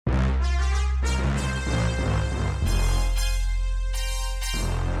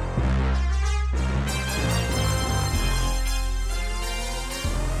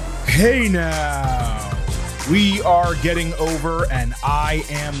Hey now, we are getting over, and I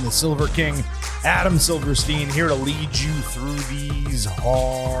am the Silver King, Adam Silverstein, here to lead you through these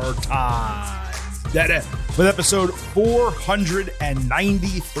hard times. With episode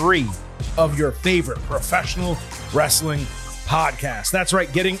 493 of your favorite professional wrestling podcast. That's right,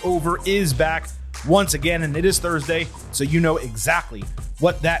 Getting Over is back once again, and it is Thursday, so you know exactly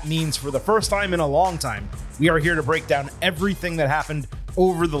what that means. For the first time in a long time, we are here to break down everything that happened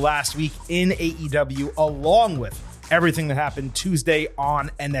over the last week in AEW, along with everything that happened Tuesday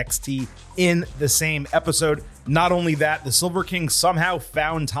on NXT in the same episode. Not only that, the Silver King somehow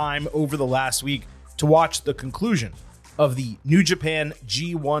found time over the last week to watch the conclusion of the New Japan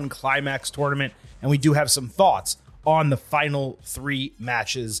G1 Climax tournament, and we do have some thoughts on the final three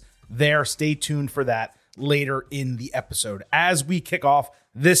matches there. Stay tuned for that later in the episode. As we kick off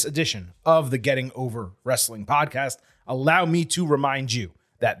this edition of the Getting Over Wrestling podcast, allow me to remind you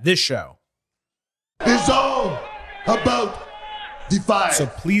that this show is all about Defy. So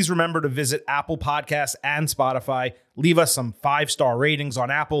please remember to visit Apple Podcasts and Spotify. Leave us some 5-star ratings on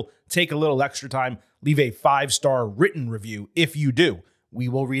Apple. Take a little extra time. Leave a 5-star written review. If you do, we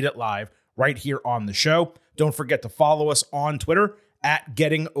will read it live right here on the show. Don't forget to follow us on Twitter at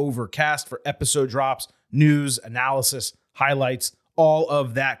Getting Overcast for episode drops, news, analysis, highlights, all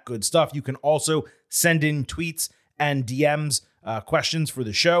of that good stuff. You can also send in tweets and DMs, questions for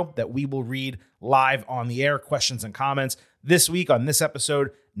the show that we will read live on the air, questions and comments. This week on this episode,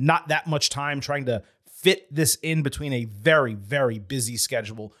 not that much time trying to fit this in between a very, very busy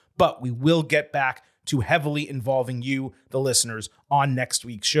schedule, but we will get back to heavily involving you, the listeners, on next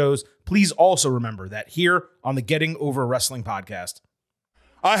week's shows. Please also remember that here on the Getting Over Wrestling podcast,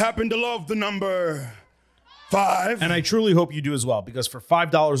 I happen to love the number 5. And I truly hope you do as well, because for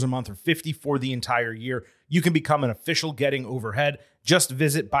 $5 a month or $50 for the entire year, you can become an official Getting Overhead. Just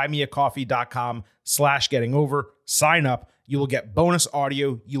visit buymeacoffee.com/gettingover, sign up. You will get bonus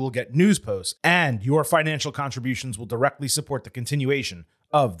audio, you will get news posts, and your financial contributions will directly support the continuation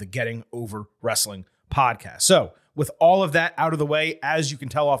of the Getting Over Wrestling podcast. So with all of that out of the way, as you can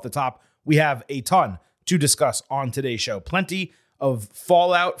tell off the top, we have a ton to discuss on today's show. Plenty of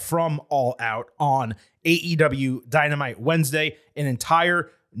fallout from All Out on AEW Dynamite Wednesday, an entire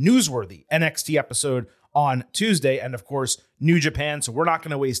newsworthy NXT episode on Tuesday, and of course, New Japan. So we're not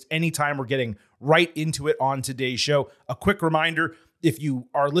going to waste any time. We're getting right into it on today's show. A quick reminder, if you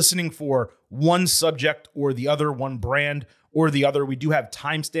are listening for one subject or the other, one brand or the other, we do have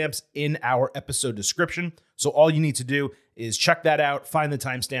timestamps in our episode description. So all you need to do is check that out, find the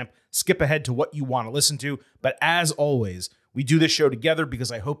timestamp, skip ahead to what you want to listen to. But as always, we do this show together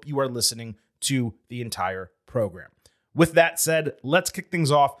because I hope you are listening to the entire program. With that said, let's kick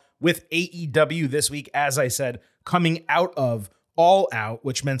things off with AEW this week. As I said, coming out of All Out,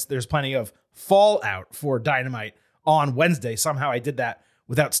 which meant there's plenty of fallout for Dynamite on Wednesday. Somehow I did that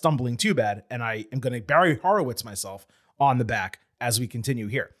without stumbling too bad, and I am going to Barry Horowitz myself on the back as we continue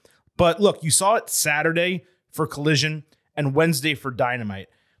here. But look, you saw it Saturday for Collision and Wednesday for Dynamite.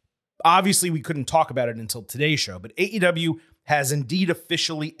 Obviously, we couldn't talk about it until today's show, but AEW has indeed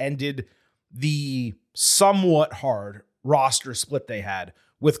officially ended the somewhat hard roster split they had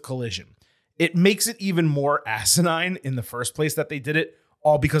with Collision. It makes it even more asinine in the first place that they did it,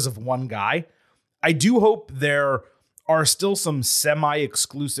 all because of one guy. I do hope there are still some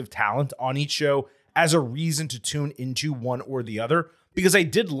semi-exclusive talent on each show as a reason to tune into one or the other, because I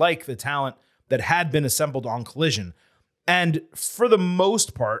did like the talent that had been assembled on Collision. And for the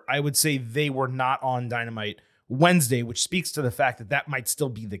most part, I would say they were not on Dynamite Wednesday, which speaks to the fact that that might still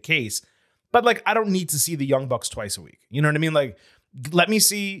be the case. But like, I don't need to see the Young Bucks twice a week. You know what I mean? Like, let me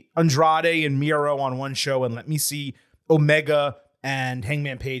see Andrade and Miro on one show, and let me see Omega and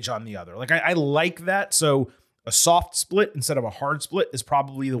Hangman Page on the other. Like, I like that. So a soft split instead of a hard split is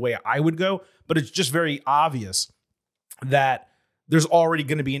probably the way I would go. But it's just very obvious that there's already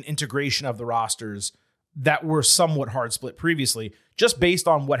going to be an integration of the rosters that were somewhat hard split previously, just based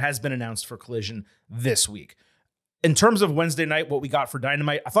on what has been announced for Collision this week. In terms of Wednesday night, what we got for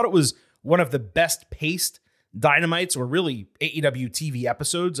Dynamite, I thought it was one of the best paced Dynamites, or really AEW TV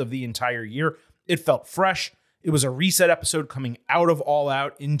episodes of the entire year. It felt fresh. It was a reset episode coming out of All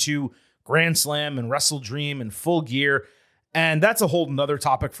Out into Grand Slam and Wrestle Dream and Full Gear. And that's a whole nother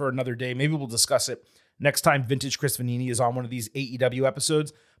topic for another day. Maybe we'll discuss it next time Vintage Chris Vanini is on one of these AEW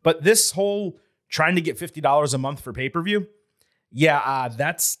episodes. But this whole trying to get $50 a month for pay-per-view,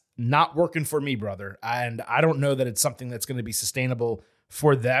 that's not working for me, brother. And I don't know that it's something that's going to be sustainable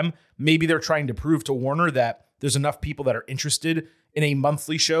for them. Maybe they're trying to prove to Warner that there's enough people that are interested in a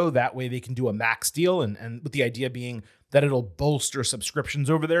monthly show. That way they can do a max deal. And with the idea being that it'll bolster subscriptions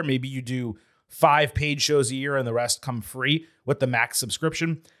over there. Maybe you do 5 paid shows a year and the rest come free with the max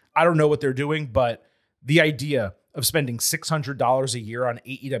subscription. I don't know what they're doing, but the idea of spending $600 a year on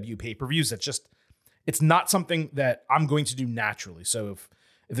AEW pay-per-views, it's not something that I'm going to do naturally. So if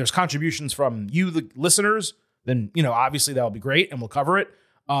there's contributions from you, the listeners, then, obviously that'll be great and we'll cover it.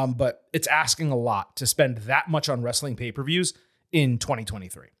 But it's asking a lot to spend that much on wrestling pay-per-views in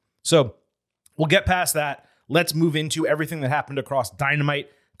 2023. So we'll get past that. Let's move into everything that happened across Dynamite,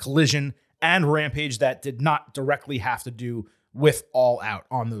 Collision, and Rampage that did not directly have to do with All Out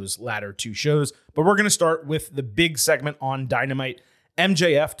on those latter 2 shows. But we're going to start with the big segment on Dynamite.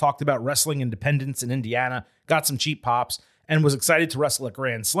 MJF talked about wrestling independence in Indiana, got some cheap pops, and was excited to wrestle at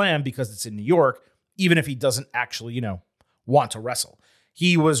Grand Slam because it's in New York, even if he doesn't actually, want to wrestle.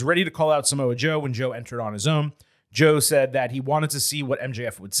 He was ready to call out Samoa Joe when Joe entered on his own. Joe said that he wanted to see what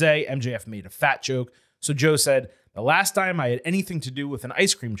MJF would say. MJF made a fat joke. So Joe said, "The last time I had anything to do with an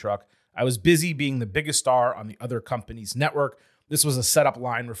ice cream truck, I was busy being the biggest star on the other company's network." This was a setup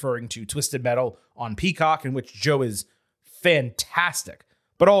line referring to Twisted Metal on Peacock, in which Joe is fantastic,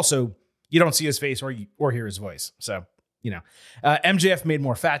 but also you don't see his face or hear his voice. So, MJF made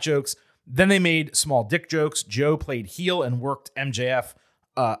more fat jokes. Then they made small dick jokes. Joe played heel and worked MJF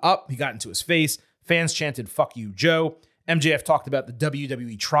up. He got into his face. Fans chanted, "Fuck you, Joe." MJF talked about the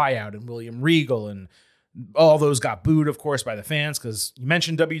WWE tryout and William Regal, and all those got booed, of course, by the fans because you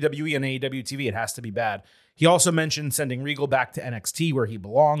mentioned WWE and AEW TV, it has to be bad. He also mentioned sending Regal back to NXT where he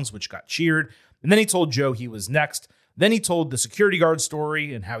belongs, which got cheered. And then he told Joe he was next. Then he told the security guard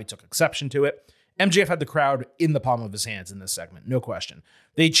story and how he took exception to it. MJF had the crowd in the palm of his hands in this segment, no question.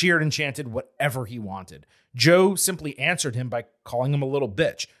 They cheered and chanted whatever he wanted. Joe simply answered him by calling him a little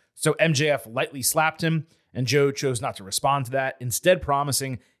bitch. So MJF lightly slapped him, and Joe chose not to respond to that, instead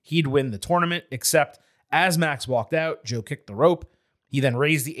promising he'd win the tournament, except as Max walked out, Joe kicked the rope. He then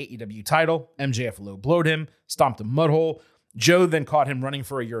raised the AEW title. MJF low-blowed him, stomped a mud hole. Joe then caught him running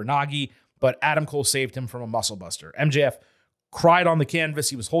for a Uranagi, but Adam Cole saved him from a muscle buster. MJF cried on the canvas.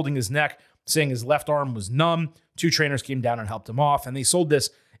 He was holding his neck, saying his left arm was numb. 2 trainers came down and helped him off, and they sold this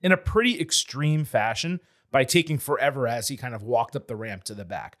in a pretty extreme fashion by taking forever as he kind of walked up the ramp to the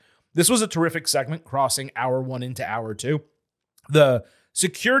back. This was a terrific segment, crossing hour 1 into hour 2. The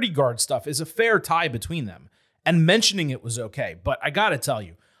security guard stuff is a fair tie between them, and mentioning it was okay. But I gotta tell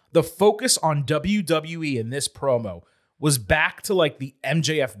you, the focus on WWE in this promo was back to like the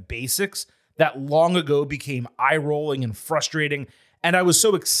MJF basics that long ago became eye-rolling and frustrating. And I was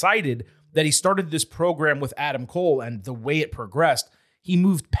so excited that he started this program with Adam Cole, and the way it progressed, he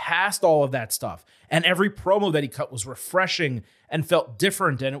moved past all of that stuff. And every promo that he cut was refreshing and felt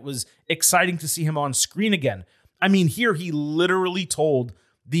different, and it was exciting to see him on screen again. I mean, here he literally told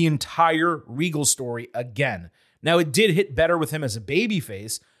the entire Regal story again. Now, it did hit better with him as a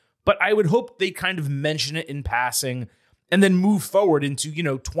babyface, but I would hope they kind of mention it in passing and then move forward into,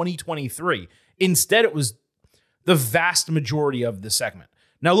 2023. Instead, it was the vast majority of the segment.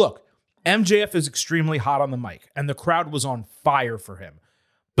 Now, look, MJF is extremely hot on the mic, and the crowd was on fire for him.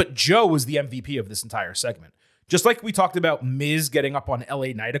 But Joe was the MVP of this entire segment. Just like we talked about Miz getting up on LA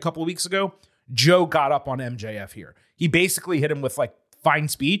Knight a couple of weeks ago, Joe got up on MJF here. He basically hit him with fine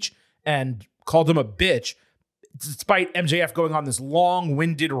speech and called him a bitch, despite MJF going on this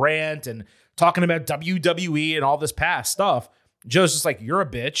long-winded rant and talking about WWE and all this past stuff. Joe's just like, "You're a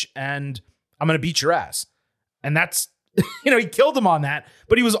bitch, and I'm going to beat your ass." And that's, he killed him on that,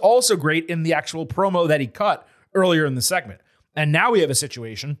 but he was also great in the actual promo that he cut earlier in the segment. And now we have a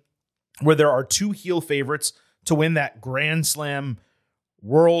situation where there are 2 heel favorites to win that Grand Slam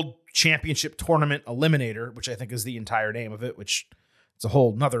World Championship Tournament Eliminator, which I think is the entire name of it, which is a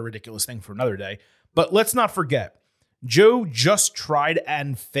whole nother ridiculous thing for another day. But let's not forget, Joe just tried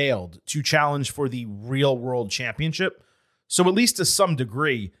and failed to challenge for the real world championship. So at least to some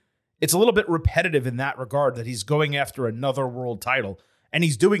degree, it's a little bit repetitive in that regard that he's going after another world title, and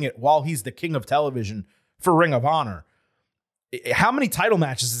he's doing it while he's the king of television for Ring of Honor. How many title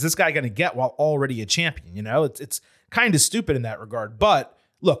matches is this guy going to get while already a champion? It's kind of stupid in that regard. But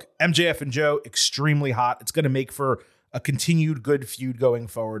look, MJF and Joe, extremely hot. It's going to make for a continued good feud going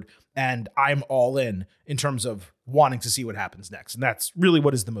forward. And I'm all in terms of wanting to see what happens next. And that's really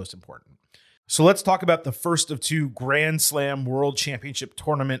what is the most important. So let's talk about the first of 2 Grand Slam World Championship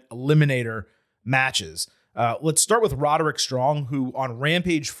Tournament Eliminator matches. Let's start with Roderick Strong, who on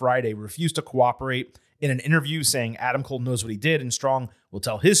Rampage Friday refused to cooperate in an interview, saying Adam Cole knows what he did and Strong will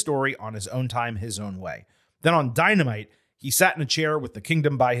tell his story on his own time, his own way. Then on Dynamite, he sat in a chair with the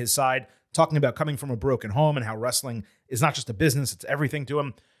Kingdom by his side, talking about coming from a broken home and how wrestling is not just a business, it's everything to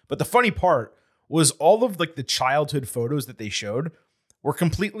him. But the funny part was all of like the childhood photos that they showed were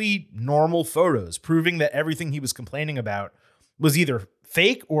completely normal photos, proving that everything he was complaining about was either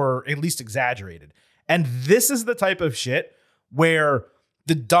fake or at least exaggerated. And this is the type of shit where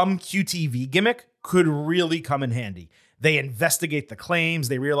the dumb QTV gimmick could really come in handy. They investigate the claims.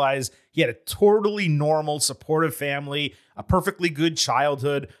 They realize he had a totally normal, supportive family, a perfectly good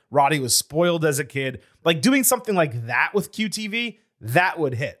childhood. Roddy was spoiled as a kid. Like doing something like that with QTV, that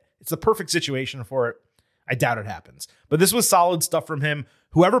would hit. It's the perfect situation for it. I doubt it happens. But this was solid stuff from him.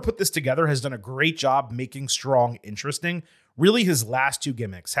 Whoever put this together has done a great job making Strong interesting. Really, his last two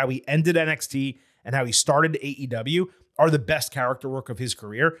gimmicks, how he ended NXT and how he started AEW, are the best character work of his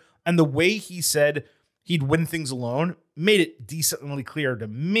career. And the way he said he'd win things alone made it decently clear to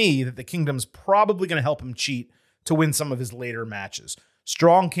me that the Kingdom's probably going to help him cheat to win some of his later matches.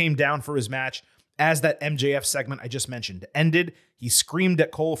 Strong came down for his match as that MJF segment I just mentioned ended. He screamed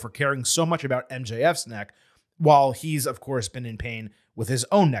at Cole for caring so much about MJF's neck, while he's, of course, been in pain with his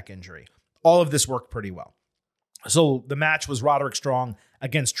own neck injury. All of this worked pretty well. So the match was Roderick Strong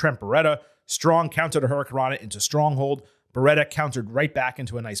against Trent Beretta. Strong countered a Hurricanrana into Stronghold. Beretta countered right back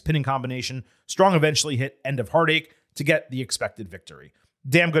into a nice pinning combination. Strong eventually hit End of Heartache to get the expected victory.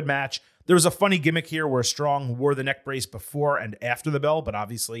 Damn good match. There was a funny gimmick here where Strong wore the neck brace before and after the bell, but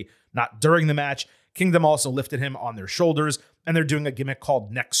obviously not during the match. Kingdom also lifted him on their shoulders, and they're doing a gimmick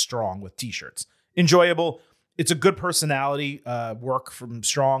called Neck Strong with t-shirts. Enjoyable. It's a good personality work from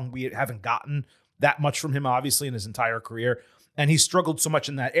Strong. We haven't gotten that much from him, obviously, in his entire career, and he's struggled so much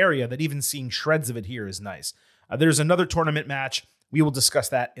in that area that even seeing shreds of it here is nice. There's another tournament match. We will discuss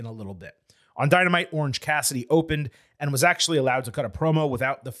that in a little bit. On Dynamite, Orange Cassidy opened and was actually allowed to cut a promo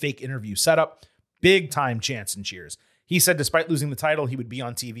without the fake interview setup. Big time chants and cheers. He said despite losing the title, he would be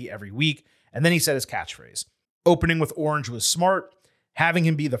on TV every week. And then he said his catchphrase. Opening with Orange was smart. Having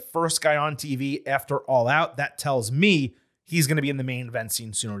him be the first guy on TV after All Out, that tells me he's going to be in the main event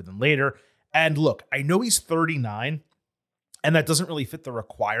scene sooner than later. And look, I know he's 39, and that doesn't really fit the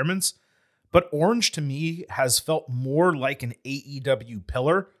requirements, but Orange to me has felt more like an AEW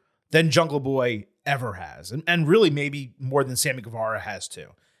pillar than Jungle Boy ever has. And really maybe more than Sammy Guevara has too.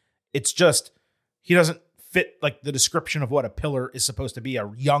 It's just, he doesn't fit like the description of what a pillar is supposed to be,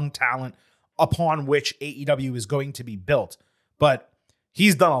 a young talent upon which AEW is going to be built. But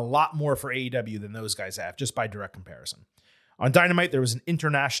he's done a lot more for AEW than those guys have, just by direct comparison. On Dynamite, there was an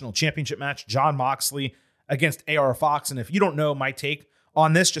international championship match, Jon Moxley against AR Fox. And if you don't know my take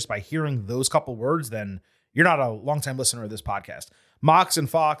on this just by hearing those couple words, then you're not a longtime listener of this podcast. Mox and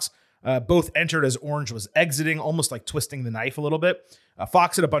Fox both entered as Orange was exiting, almost like twisting the knife a little bit.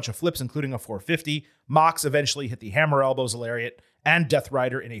 Fox hit a bunch of flips, including a 450. Mox eventually hit the hammer elbows, a lariat, and Death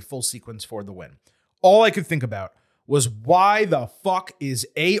Rider in a full sequence for the win. All I could think about was why the fuck is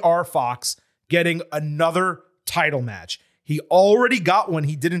AR Fox getting another title match? He already got one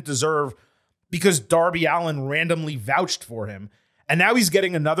he didn't deserve because Darby Allin randomly vouched for him. And now he's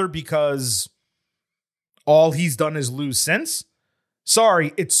getting another because all he's done is lose since.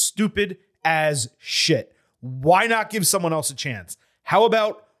 Sorry, it's stupid as shit. Why not give someone else a chance? How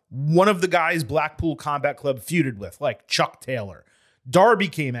about one of the guys Blackpool Combat Club feuded with, like Chuck Taylor? Darby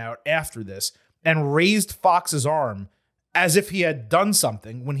came out after this and raised Fox's arm as if he had done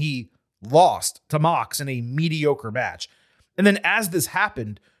something when he lost to Mox in a mediocre match. And then as this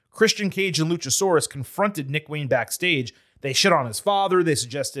happened, Christian Cage and Luchasaurus confronted Nick Wayne backstage. They shit on his father. They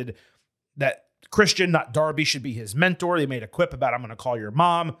suggested that Christian, not Darby, should be his mentor. They made a quip about, I'm going to call your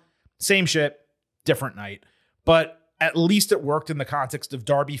mom. Same shit, different night. But at least it worked in the context of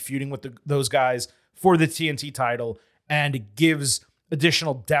Darby feuding with those guys for the TNT title, and it gives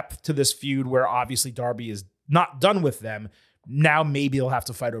additional depth to this feud where obviously Darby is not done with them. Now maybe they'll have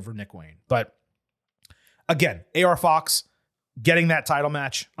to fight over Nick Wayne. But again, AR Fox getting that title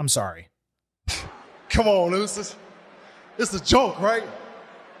match, I'm sorry. Come on, Oos. It's a joke, right?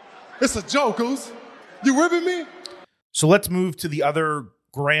 It's a joke, Oos. You ribbing me? So let's move to the other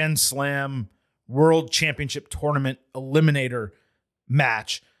Grand Slam World Championship Tournament Eliminator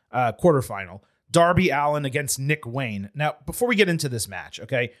match, quarterfinal. Darby Allin against Nick Wayne. Now, before we get into this match,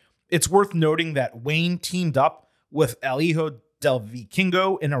 okay, it's worth noting that Wayne teamed up with El Hijo del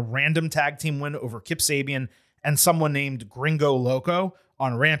Vikingo in a random tag team win over Kip Sabian and someone named Gringo Loco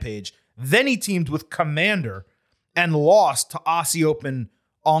on Rampage. Then he teamed with Commander and lost to Aussie Open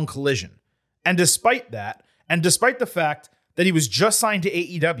on Collision. And despite that, and despite the fact that he was just signed to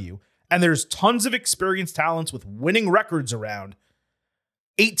AEW, and there's tons of experienced talents with winning records around,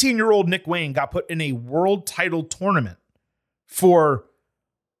 18-year-old Nick Wayne got put in a world title tournament for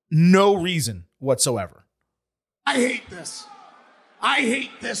no reason whatsoever. I hate this. I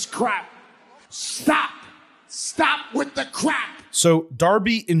hate this crap. Stop with the crap. So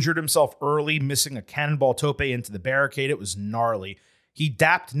Darby injured himself early, missing a cannonball tope into the barricade. It was gnarly. He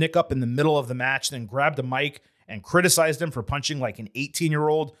dapped Nick up in the middle of the match, then grabbed a mic and criticized him for punching like an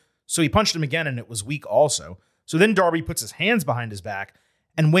 18-year-old. So he punched him again, and it was weak also. So then Darby puts his hands behind his back,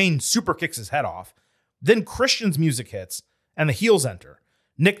 and Wayne super kicks his head off. Then Christian's music hits, and the heels enter.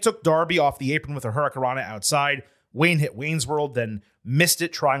 Nick took Darby off the apron with a hurricanrana outside. Wayne hit Wayne's World, then missed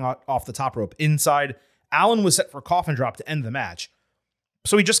it, trying off the top rope inside. Allen was set for a coffin drop to end the match.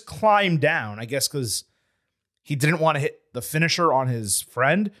 So he just climbed down, I guess because he didn't want to hit the finisher on his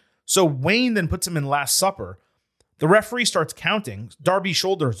friend. So Wayne then puts him in Last Supper. The referee starts counting. Darby's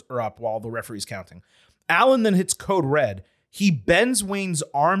shoulders are up while the referee's counting. Allen then hits Code Red. He bends Wayne's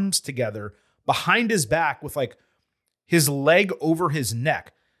arms together behind his back with like his leg over his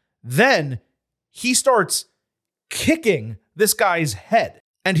neck. Then he starts kicking this guy's head.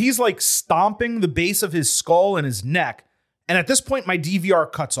 And he's like stomping the base of his skull and his neck. And at this point, my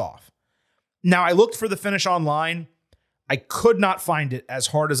DVR cuts off. Now, I looked for the finish online. I could not find it as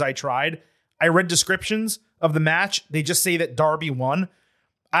hard as I tried. I read descriptions of the match. They just say that Darby won.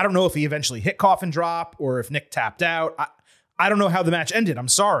 I don't know if he eventually hit coffin drop or if Nick tapped out. I don't know how the match ended. I'm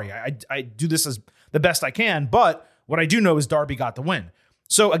sorry. I do this as the best I can. But what I do know is Darby got the win.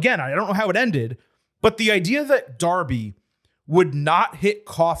 So again, I don't know how it ended. But the idea that Darby would not hit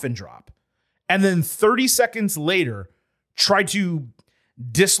coffin drop and then 30 seconds later try to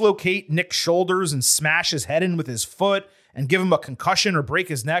dislocate Nick's shoulders and smash his head in with his foot and give him a concussion or break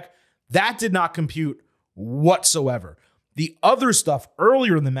his neck, that did not compute whatsoever. The other stuff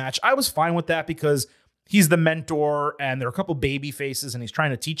earlier in the match, I was fine with that because he's the mentor and there are a couple baby faces and he's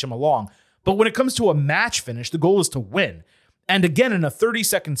trying to teach him along. But when it comes to a match finish, the goal is to win. And again, in a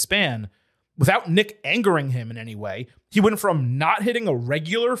 30-second span, without Nick angering him in any way, he went from not hitting a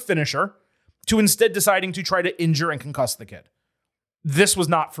regular finisher to instead deciding to try to injure and concuss the kid. This was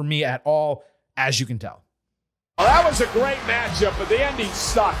not for me at all, as you can tell. Well, that was a great matchup, but the ending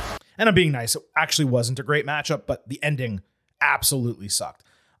sucked. And I'm being nice. It actually wasn't a great matchup, but the ending absolutely sucked.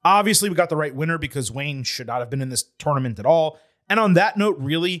 Obviously, we got the right winner because Wayne should not have been in this tournament at all. And on that note,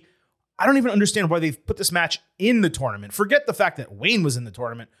 really, I don't even understand why they've put this match in the tournament. Forget the fact that Wayne was in the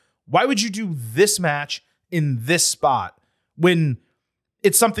tournament. Why would you do this match in this spot when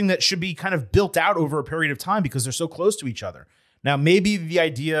it's something that should be kind of built out over a period of time because they're so close to each other? Now, maybe the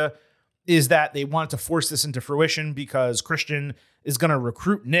idea is that they want to force this into fruition because Christian is going to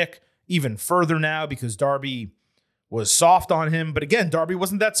recruit Nick even further now because Darby was soft on him. But again, Darby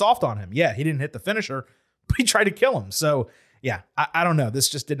wasn't that soft on him. Yeah, he didn't hit the finisher, but he tried to kill him. So yeah, I don't know. This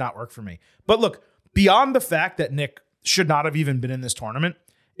just did not work for me. But look, beyond the fact that Nick should not have even been in this tournament,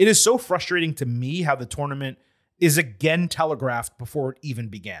 it is so frustrating to me how the tournament is again telegraphed before it even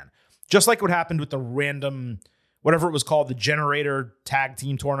began. Just like what happened with the random, whatever it was called, the Generator Tag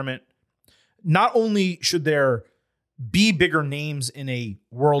Team Tournament. Not only should there be bigger names in a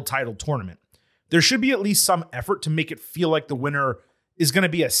world title tournament, there should be at least some effort to make it feel like the winner is going to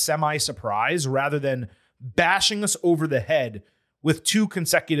be a semi-surprise rather than bashing us over the head with two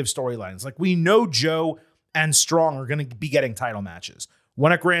consecutive storylines. Like, we know Joe and Strong are going to be getting title matches.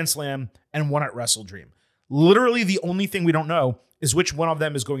 One at Grand Slam and one at Wrestle Dream. Literally the only thing we don't know is which one of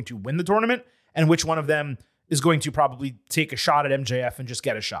them is going to win the tournament and which one of them is going to probably take a shot at MJF and just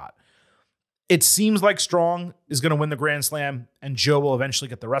get a shot. It seems like Strong is going to win the Grand Slam and Joe will eventually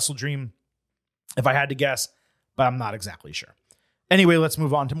get the Wrestle Dream, if I had to guess, but I'm not exactly sure. Anyway, let's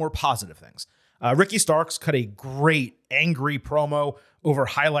move on to more positive things. Ricky Starks cut a great, angry promo over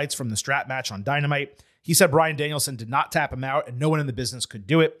highlights from the strap match on Dynamite. He said Bryan Danielson did not tap him out and no one in the business could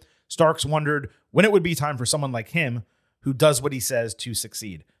do it. Starks wondered when it would be time for someone like him who does what he says to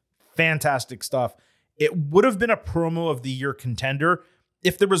succeed. Fantastic stuff. It would have been a promo of the year contender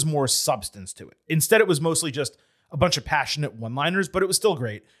if there was more substance to it. Instead, it was mostly just a bunch of passionate one-liners, but it was still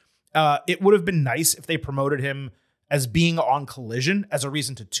great. It would have been nice if they promoted him as being on Collision as a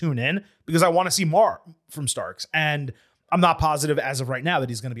reason to tune in because I want to see more from Starks. And I'm not positive as of right now that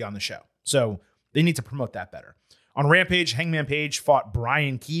he's going to be on the show. So they need to promote that better. On Rampage, Hangman Page fought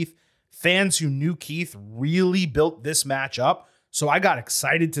Brian Keith. Fans who knew Keith really built this match up, so I got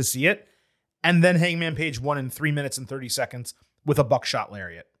excited to see it. And then Hangman Page won in 3 minutes and 30 seconds with a buckshot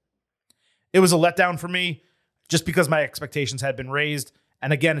lariat. It was a letdown for me just because my expectations had been raised.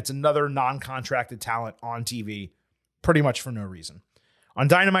 And again, it's another non-contracted talent on TV, pretty much for no reason. On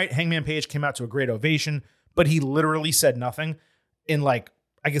Dynamite, Hangman Page came out to a great ovation, but he literally said nothing in I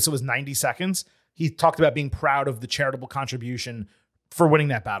guess it was 90 seconds. He talked about being proud of the charitable contribution for winning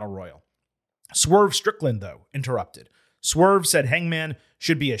that battle royal. Swerve Strickland, though, interrupted. Swerve said Hangman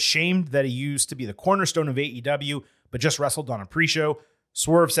should be ashamed that he used to be the cornerstone of AEW, but just wrestled on a pre-show.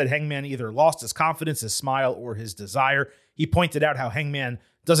 Swerve said Hangman either lost his confidence, his smile, or his desire. He pointed out how Hangman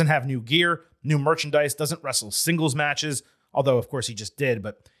doesn't have new gear, new merchandise, doesn't wrestle singles matches, although of course he just did,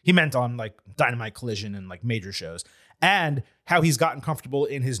 but he meant on like Dynamite Collision and like major shows, and how he's gotten comfortable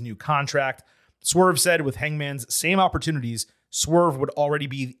in his new contract. Swerve said with Hangman's same opportunities, Swerve would already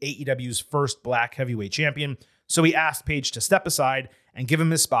be AEW's first black heavyweight champion, so he asked Page to step aside and give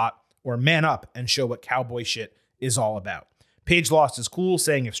him his spot, or man up and show what cowboy shit is all about. Page lost his cool,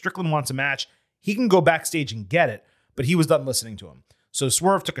 saying if Strickland wants a match, he can go backstage and get it, but he was done listening to him. So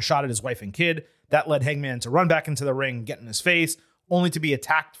Swerve took a shot at his wife and kid. That led Hangman to run back into the ring, get in his face, only to be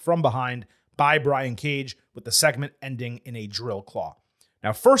attacked from behind by Brian Cage, with the segment ending in a drill claw.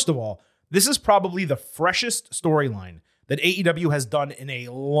 Now, first of all, this is probably the freshest storyline that AEW has done in a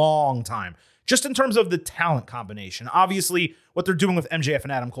long time, just in terms of the talent combination. Obviously, what they're doing with MJF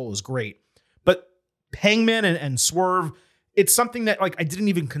and Adam Cole is great, but Hangman and Swerve, it's something that like I didn't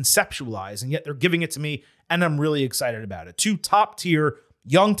even conceptualize, and yet they're giving it to me, and I'm really excited about it. Two top-tier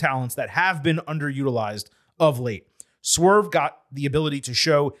young talents that have been underutilized of late. Swerve got the ability to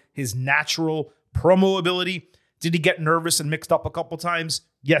show his natural promo ability. Did he get nervous and mixed up a couple times?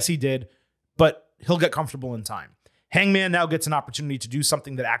 Yes, he did, but he'll get comfortable in time. Hangman now gets an opportunity to do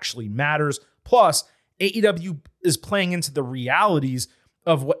something that actually matters. Plus, AEW is playing into the realities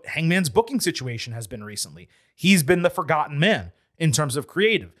of what Hangman's booking situation has been recently. He's been the forgotten man in terms of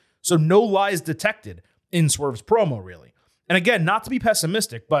creative. So no lies detected in Swerve's promo, really. And again, not to be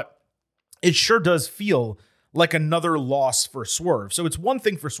pessimistic, but it sure does feel like another loss for Swerve. So it's one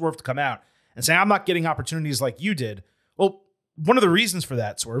thing for Swerve to come out and say, I'm not getting opportunities like you did. Well, one of the reasons for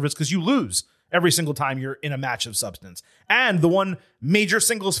that, Swerve, is because you lose every single time you're in a match of substance. And the one major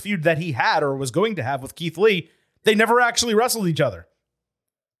singles feud that he had or was going to have with Keith Lee, they never actually wrestled each other.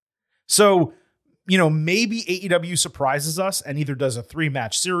 So, maybe AEW surprises us and either does a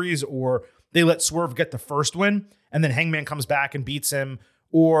 3-match series, or they let Swerve get the first win and then Hangman comes back and beats him,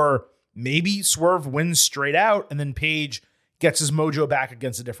 or maybe Swerve wins straight out and then Page gets his mojo back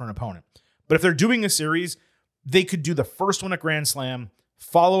against a different opponent. But if they're doing a series, they could do the first one at Grand Slam,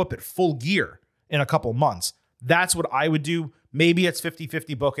 follow up at Full Gear in a couple months. That's what I would do. Maybe it's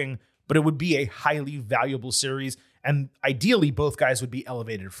 50-50 booking, but it would be a highly valuable series, and ideally both guys would be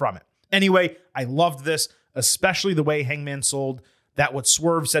elevated from it. Anyway, I loved this, especially the way Hangman sold that what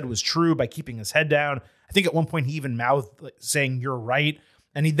Swerve said was true by keeping his head down. I think at one point he even mouthed saying, "You're right."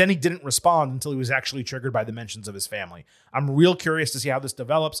 And he didn't respond until he was actually triggered by the mentions of his family. I'm real curious to see how this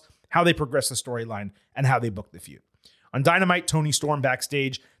develops, how they progress the storyline, and how they book the feud. On Dynamite, Toni Storm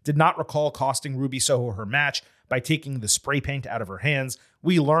backstage did not recall costing Ruby Soho her match by taking the spray paint out of her hands.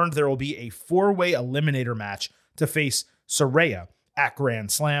 We learned there will be a 4-way eliminator match to face Saraya at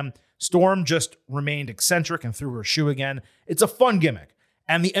Grand Slam. Storm just remained eccentric and threw her shoe again. It's a fun gimmick,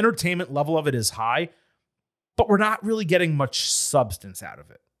 and the entertainment level of it is high, but we're not really getting much substance out of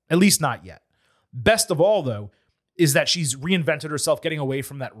it, at least not yet. Best of all, though, is that she's reinvented herself, getting away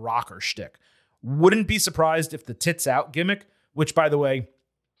from that rocker shtick. Wouldn't be surprised if the tits out gimmick, which, by the way,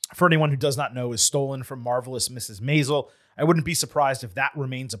 for anyone who does not know, is stolen from Marvelous Mrs. Maisel. I wouldn't be surprised if that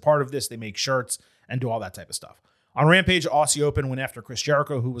remains a part of this. They make shirts and do all that type of stuff. On Rampage, Aussie Open went after Chris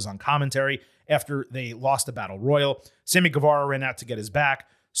Jericho, who was on commentary after they lost the Battle Royal. Sammy Guevara ran out to get his back,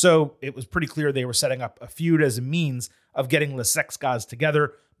 so it was pretty clear they were setting up a feud as a means of getting the Sex Gods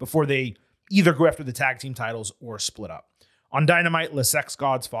together before they either go after the tag team titles or split up. On Dynamite, Les Sex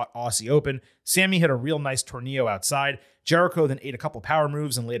Gods fought Aussie Open. Sammy hit a real nice tornado outside. Jericho then ate a couple power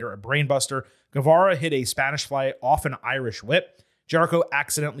moves and later a brainbuster. Guevara hit a Spanish fly off an Irish whip. Jericho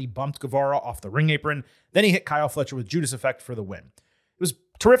accidentally bumped Guevara off the ring apron. Then he hit Kyle Fletcher with Judas Effect for the win. It was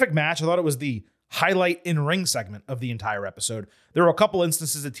a terrific match. I thought it was the highlight in-ring segment of the entire episode. There were a couple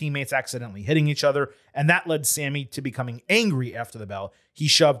instances of teammates accidentally hitting each other, and that led Sammy to becoming angry after the bell. He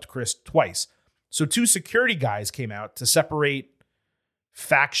shoved Chris twice. So 2 security guys came out to separate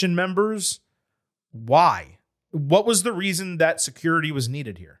faction members. Why? What was the reason that security was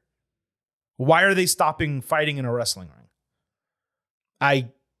needed here? Why are they stopping fighting in a wrestling ring?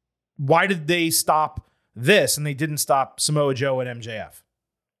 Why did they stop this and they didn't stop Samoa Joe and MJF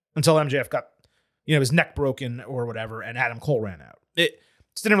until MJF got, his neck broken or whatever and Adam Cole ran out? It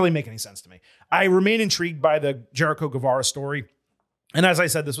just didn't really make any sense to me. I remain intrigued by the Jericho Guevara story. And as I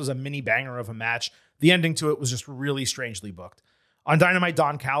said, this was a mini banger of a match. The ending to it was just really strangely booked. On Dynamite,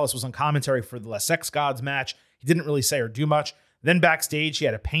 Don Callis was on commentary for the Les Sex Gods match. He didn't really say or do much. Then backstage, he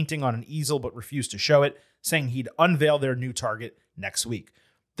had a painting on an easel but refused to show it, saying he'd unveil their new target next week.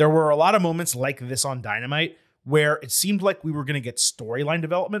 There were a lot of moments like this on Dynamite where it seemed like we were going to get storyline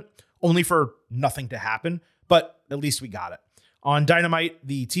development, only for nothing to happen, but at least we got it. On Dynamite,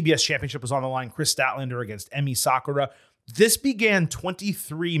 the TBS Championship was on the line, Chris Statlander against Emi Sakura. This began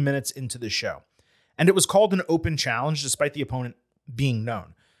 23 minutes into the show, and it was called an open challenge despite the opponent being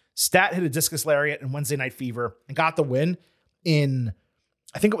known. Stat hit a discus lariat in Wednesday Night Fever and got the win in,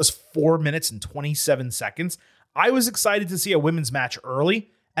 I think it was 4 minutes and 27 seconds. I was excited to see a women's match early,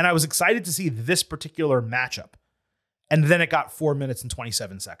 and I was excited to see this particular matchup. And then it got 4 minutes and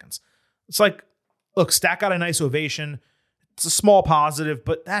 27 seconds. It's like, look, Stat got a nice ovation. It's a small positive,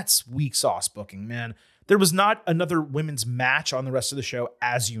 but that's weak sauce booking, man. There was not another women's match on the rest of the show,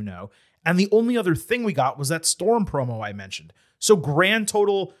 as you know. And the only other thing we got was that Storm promo I mentioned. So grand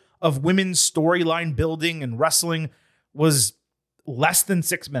total of women's storyline building and wrestling was less than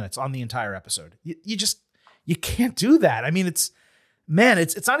 6 minutes on the entire episode. You can't do that. I mean, it's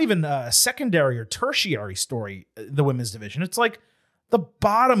not even a secondary or tertiary story, the women's division. It's like the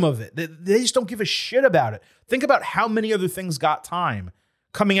bottom of it. They just don't give a shit about it. Think about how many other things got time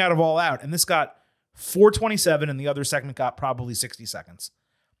coming out of All Out. And this got 4:27 and the other segment got probably 60 seconds.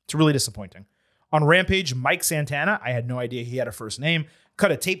 It's really disappointing. On Rampage, Mike Santana, I had no idea he had a first name,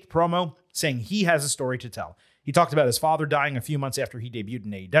 cut a taped promo saying he has a story to tell. He talked about his father dying a few months after he debuted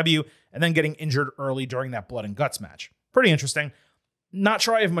in AEW and then getting injured early during that Blood and Guts match. Pretty interesting. Not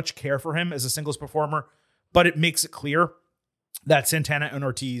sure I have much care for him as a singles performer, but it makes it clear that Santana and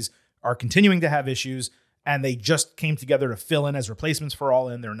Ortiz are continuing to have issues, and they just came together to fill in as replacements for All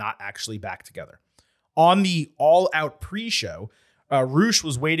In. They're not actually back together. On the All Out pre-show, Roosh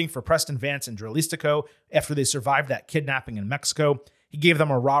was waiting for Preston Vance and Dralistico after they survived that kidnapping in Mexico. He gave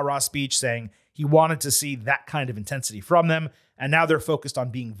them a rah-rah speech saying he wanted to see that kind of intensity from them, and now they're focused on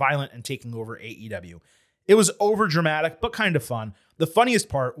being violent and taking over AEW. It was over-dramatic, but kind of fun. The funniest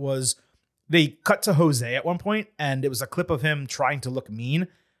part was they cut to Jose at one point, and it was a clip of him trying to look mean,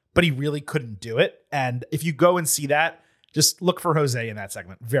 but he really couldn't do it. And if you go and see that, just look for Jose in that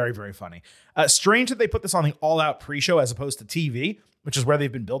segment. Very, very funny. Strange that they put this on the All Out pre-show as opposed to TV, which is where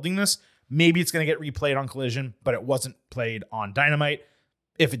they've been building this. Maybe it's going to get replayed on Collision, but it wasn't played on Dynamite.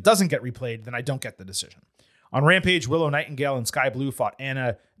 If it doesn't get replayed, then I don't get the decision. On Rampage, Willow Nightingale and Sky Blue fought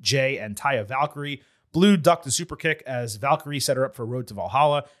Anna, Jay, and Taya Valkyrie. Blue ducked the super kick as Valkyrie set her up for Road to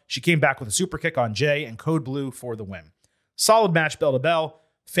Valhalla. She came back with a super kick on Jay and Code Blue for the win. Solid match bell to bell.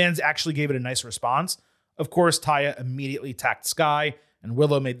 Fans actually gave it a nice response. Of course, Taya immediately attacked Sky, and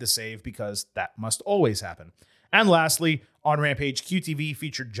Willow made the save because that must always happen. And lastly, on Rampage, QTV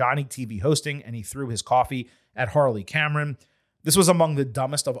featured Johnny TV hosting, and he threw his coffee at Harley Cameron. This was among the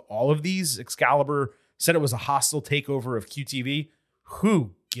dumbest of all of these. Excalibur said it was a hostile takeover of QTV.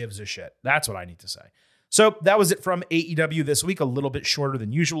 Who gives a shit? That's what I need to say. So that was it from AEW this week. A little bit shorter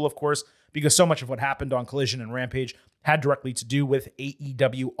than usual, of course, because so much of what happened on Collision and Rampage had directly to do with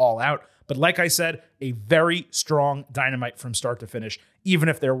AEW All Out. But like I said, a very strong Dynamite from start to finish, even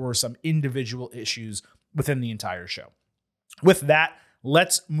if there were some individual issues within the entire show. With that,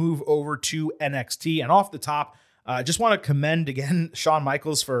 let's move over to NXT. And off the top, I just want to commend again Shawn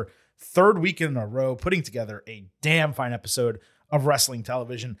Michaels for third week in a row putting together a damn fine episode of wrestling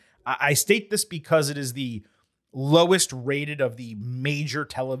television. I state this because it is the lowest rated of the major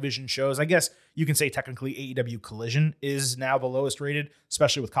television shows. I guess you can say technically AEW Collision is now the lowest rated,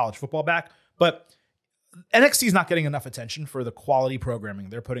 especially with college football back. But NXT is not getting enough attention for the quality programming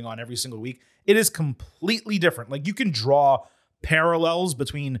they're putting on every single week. It is completely different. Like, you can draw parallels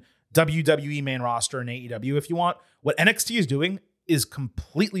between WWE main roster and AEW if you want. What NXT is doing is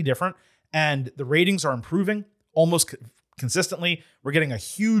completely different, and the ratings are improving almost consistently. We're getting a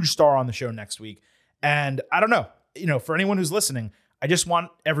huge star on the show next week. And I don't know, for anyone who's listening, I just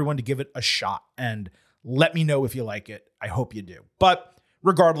want everyone to give it a shot and let me know if you like it. I hope you do. But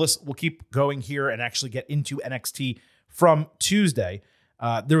regardless, we'll keep going here and actually get into NXT from Tuesday.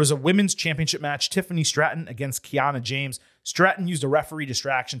 There was a women's championship match, Tiffany Stratton against Kiana James. Stratton used a referee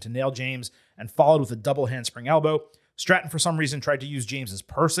distraction to nail James and followed with a double handspring elbow. Stratton, for some reason, tried to use James's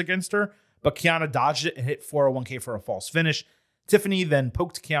purse against her, but Kiana dodged it and hit 401k for a false finish. Tiffany then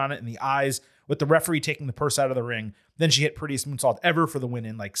poked Kiana in the eyes, with the referee taking the purse out of the ring. Then she hit prettiest moonsault ever for the win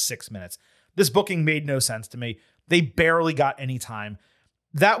in like 6 minutes. This booking made no sense to me. They barely got any time.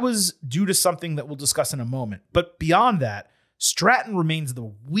 That was due to something that we'll discuss in a moment. But beyond that, Stratton remains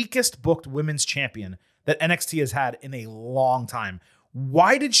the weakest booked women's champion that NXT has had in a long time.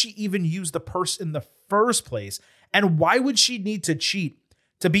 Why did she even use the purse in the first place? And why would she need to cheat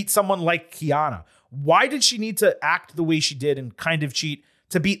to beat someone like Kiana? Why did she need to act the way she did and kind of cheat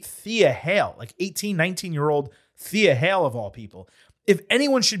to beat Thea Hale, like 18, 19-year-old Thea Hale of all people? If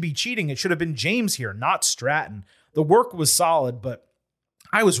anyone should be cheating, it should have been James here, not Stratton. The work was solid, but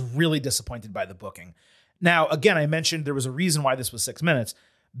I was really disappointed by the booking. Now, again, I mentioned there was a reason why this was 6 minutes.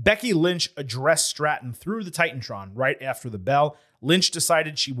 Becky Lynch addressed Stratton through the Titantron right after the bell. Lynch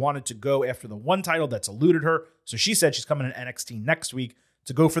decided she wanted to go after the one title that's eluded her, so she said she's coming to NXT next week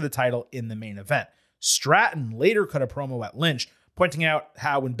to go for the title in the main event. Stratton later cut a promo at Lynch, pointing out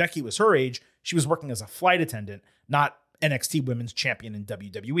how when Becky was her age, she was working as a flight attendant, not NXT Women's Champion in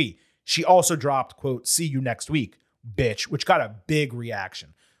WWE. She also dropped, quote, "See you next week, bitch," which got a big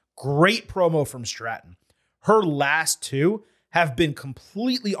reaction. Great promo from Stratton. Her last two have been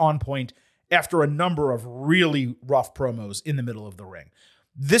completely on point after a number of really rough promos in the middle of the ring.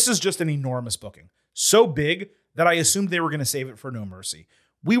 This is just an enormous booking. So big that I assumed they were going to save it for No Mercy.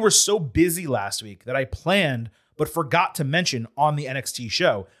 We were so busy last week that I planned but forgot to mention on the NXT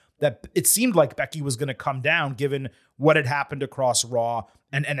show that it seemed like Becky was going to come down given what had happened across Raw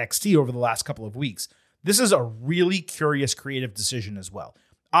and NXT over the last couple of weeks. This is a really curious creative decision as well.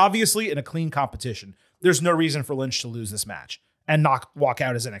 Obviously, in a clean competition, there's no reason for Lynch to lose this match and not walk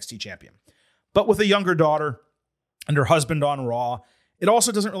out as NXT champion. But with a younger daughter and her husband on Raw, it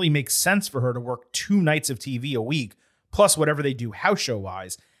also doesn't really make sense for her to work 2 nights of TV a week, plus whatever they do house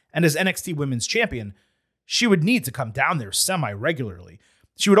show-wise. And as NXT Women's Champion, she would need to come down there semi-regularly.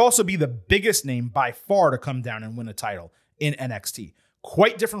 She would also be the biggest name by far to come down and win a title in NXT.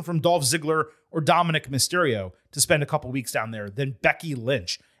 Quite different from Dolph Ziggler or Dominic Mysterio to spend a couple weeks down there than Becky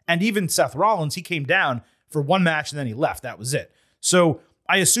Lynch. And even Seth Rollins, he came down for one match and then he left. That was it. So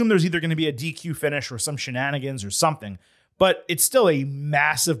I assume there's either going to be a DQ finish or some shenanigans or something, but it's still a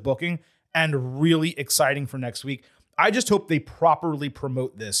massive booking and really exciting for next week. I just hope they properly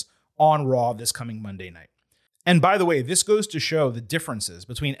promote this on Raw this coming Monday night. And by the way, this goes to show the differences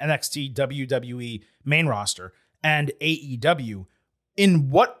between NXT, WWE main roster, and AEW. In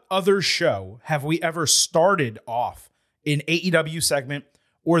what other show have we ever started off an AEW segment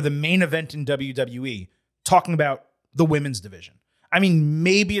or the main event in WWE talking about the women's division? I mean,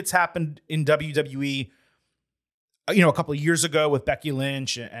 maybe it's happened in WWE, a couple of years ago with Becky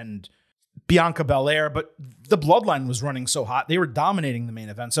Lynch and Bianca Belair, but the Bloodline was running so hot. They were dominating the main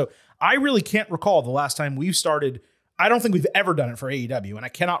event. So I really can't recall the last time we've started. I don't think we've ever done it for AEW, and I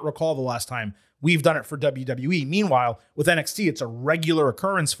cannot recall the last time we've done it for WWE. Meanwhile, with NXT, it's a regular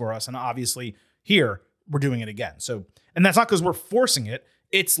occurrence for us, and obviously here, we're doing it again. So, and that's not because we're forcing it.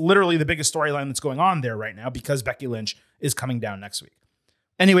 It's literally the biggest storyline that's going on there right now because Becky Lynch is coming down next week.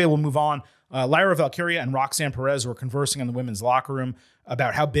 Anyway, we'll move on. Lyra Valkyria and Roxanne Perez were conversing in the women's locker room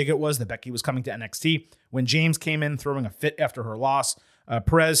about how big it was that Becky was coming to NXT. When James came in throwing a fit after her loss,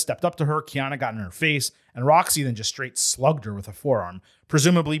 Perez stepped up to her, Kiana got in her face, and Roxy then just straight slugged her with a forearm,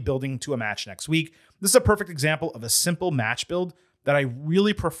 presumably building to a match next week. This is a perfect example of a simple match build that I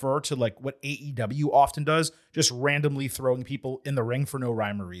really prefer to like what AEW often does, just randomly throwing people in the ring for no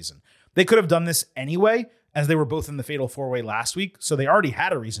rhyme or reason. They could have done this anyway, as they were both in the Fatal 4-Way last week, so they already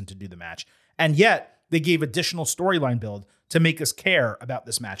had a reason to do the match. And yet, they gave additional storyline build to make us care about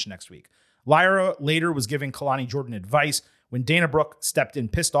this match next week. Lyra later was giving Kalani Jordan advice when Dana Brooke stepped in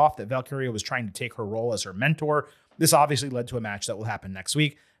pissed off that Valkyria was trying to take her role as her mentor. This obviously led to a match that will happen next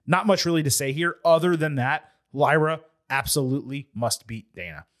week. Not much really to say here other than that Lyra absolutely must beat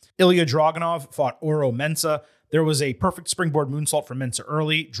Dana. Ilya Dragunov fought Oro Mensah. There was a perfect springboard moonsault from Mensah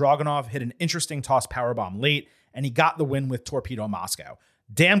early. Dragunov hit an interesting toss powerbomb late, and he got the win with Torpedo Moscow.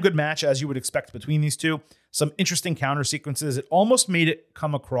 Damn good match, as you would expect between these two. Some interesting counter sequences. It almost made it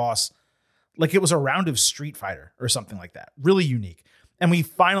come across like it was a round of Street Fighter or something like that. Really unique. And we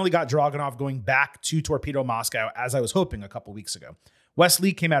finally got Dragunov going back to Torpedo Moscow, as I was hoping a couple weeks ago. Wes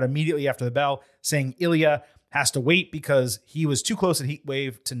Lee came out immediately after the bell, saying Ilya has to wait because he was too close at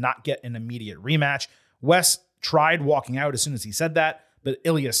Heatwave to not get an immediate rematch. Wes tried walking out as soon as he said that, but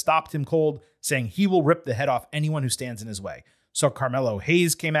Ilya stopped him cold, saying he will rip the head off anyone who stands in his way. So Carmelo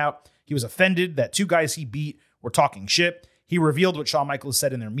Hayes came out. He was offended that 2 guys he beat were talking shit. He revealed what Shawn Michaels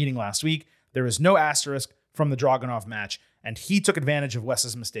said in their meeting last week. There is no asterisk from the Dragunov match, and he took advantage of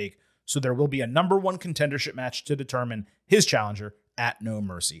Wes's mistake, so there will be a number 1 contendership match to determine his challenger at No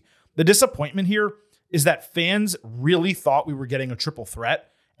Mercy. The disappointment here is that fans really thought we were getting a triple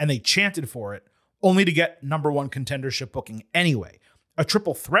threat, and they chanted for it, only to get number 1 contendership booking anyway. A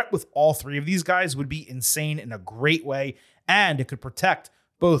triple threat with all 3 of these guys would be insane in a great way, and it could protect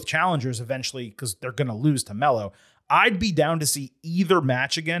both challengers eventually because they're going to lose to Melo. I'd be down to see either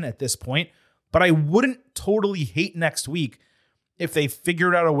match again at this point, but I wouldn't totally hate next week if they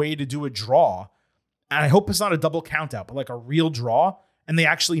figured out a way to do a draw. And I hope it's not a double count out, but like a real draw, and they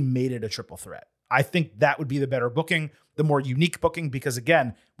actually made it a triple threat. I think that would be the better booking, the more unique booking, because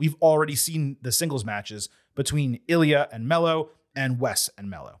again, we've already seen the singles matches between Ilya and Melo and Wes and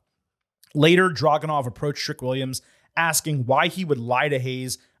Melo. Later, Dragunov approached Trick Williams asking why he would lie to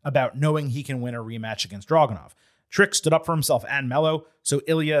Hayes about knowing he can win a rematch against Dragunov. Trick stood up for himself and Melo, so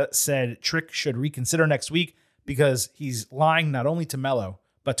Ilya said Trick should reconsider next week because he's lying not only to Melo,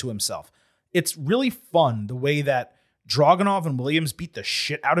 but to himself. It's really fun the way that Dragunov and Williams beat the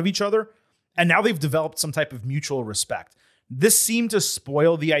shit out of each other, and now they've developed some type of mutual respect. This seemed to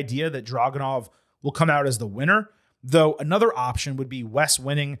spoil the idea that Dragunov will come out as the winner, though another option would be Wes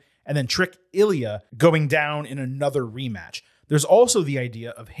winning and then Trick Ilya going down in another rematch. There's also the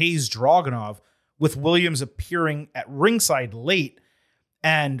idea of Hayes Dragunov with Williams appearing at ringside late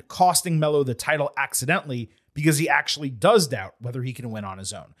and costing Melo the title accidentally because he actually does doubt whether he can win on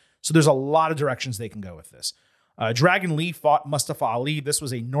his own. So there's a lot of directions they can go with this. Dragon Lee fought Mustafa Ali. This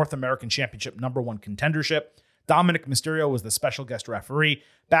was a North American Championship #1 contendership. Dominic Mysterio was the special guest referee.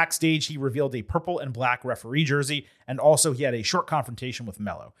 Backstage, he revealed a purple and black referee jersey, and also he had a short confrontation with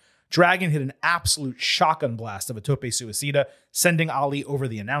Melo. Dragon hit an absolute shotgun blast of a tope suicida, sending Ali over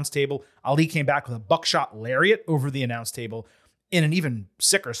the announce table. Ali came back with a buckshot lariat over the announce table in an even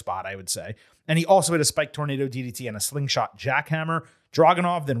sicker spot, I would say. And he also hit a spike tornado DDT and a slingshot jackhammer.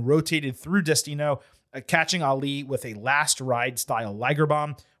 Dragunov then rotated through Destino, catching Ali with a last ride style Liger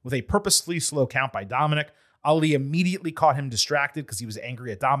bomb with a purposefully slow count by Dominic. Ali immediately caught him distracted because he was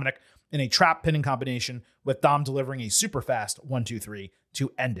angry at Dominic in a trap pinning combination, with Dom delivering a super fast 1-2-3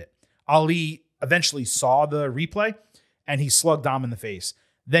 to end it. Ali eventually saw the replay and he slugged Dom in the face.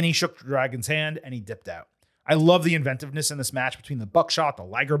 Then he shook Dragon's hand and he dipped out. I love the inventiveness in this match between the buckshot, the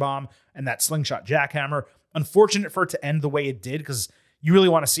Liger bomb, and that slingshot jackhammer. Unfortunate for it to end the way it did because you really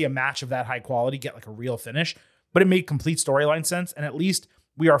want to see a match of that high quality get like a real finish, but it made complete storyline sense. And at least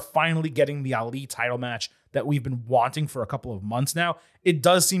we are finally getting the Ali title match that we've been wanting for a couple of months now. It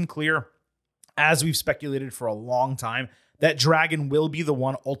does seem clear, as we've speculated for a long time, that Dragon will be the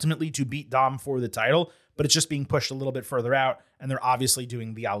one ultimately to beat Dom for the title, but it's just being pushed a little bit further out, and they're obviously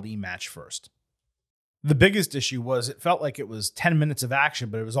doing the Ali match first. The biggest issue was it felt like it was 10 minutes of action,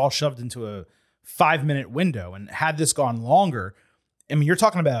 but it was all shoved into a 5-minute window. And had this gone longer, I mean, you're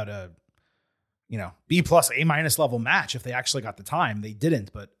talking about a, B+ A- level match if they actually got the time. They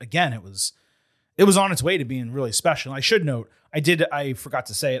didn't, but again, it was on its way to being really special. And I should note, I forgot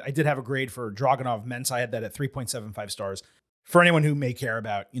to say it, I did have a grade for Dragunov Mensa. I had that at 3.75 stars for anyone who may care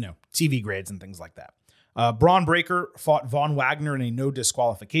about, TV grades and things like that. Bron Breakker fought Von Wagner in a no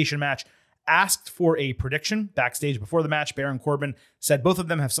disqualification match. Asked for a prediction backstage before the match, Baron Corbin said both of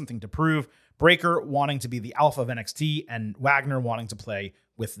them have something to prove. Breakker wanting to be the alpha of NXT and Wagner wanting to play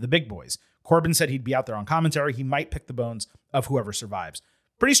with the big boys. Corbin said he'd be out there on commentary. He might pick the bones of whoever survives.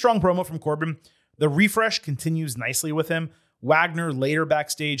 Pretty strong promo from Corbin. The refresh continues nicely with him. Wagner later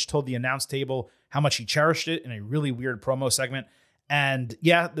backstage told the announce table how much he cherished it in a really weird promo segment. And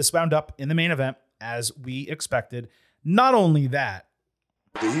yeah, this wound up in the main event as we expected. Not only that,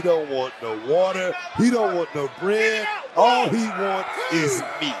 He don't want no water. He don't want no bread. All he wants is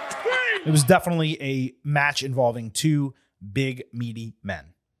meat. it was definitely a match involving two big, meaty men.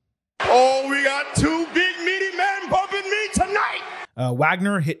 Oh, we got two big meaty men bumping me tonight.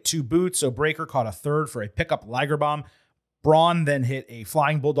 Wagner hit 2 boots, so Breakker caught a third for a pickup Liger bomb. Braun then hit a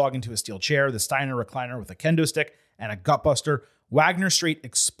flying bulldog into a steel chair, the Steiner recliner with a kendo stick, and a gutbuster. Wagner straight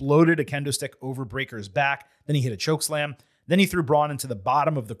exploded a kendo stick over Breakker's back. Then he hit a chokeslam. Then he threw Braun into the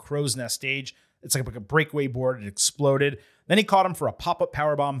bottom of the crow's nest stage. It's like a breakaway board. It exploded. Then he caught him for a pop-up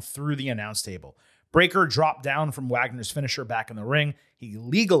powerbomb through the announce table. Breakker dropped down from Wagner's finisher back in the ring. He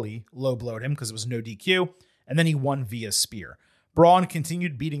legally low-blowed him because it was no DQ. And then he won via spear. Braun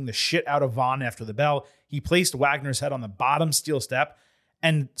continued beating the shit out of Von after the bell. He placed Wagner's head on the bottom steel step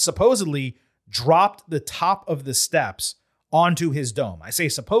and supposedly dropped the top of the steps onto his dome. I say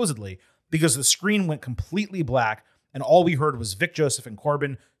supposedly because the screen went completely black and all we heard was Vic Joseph and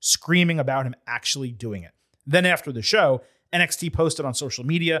Corbin screaming about him actually doing it. Then after the show, NXT posted on social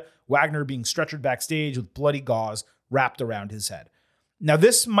media Wagner being stretchered backstage with bloody gauze wrapped around his head. Now,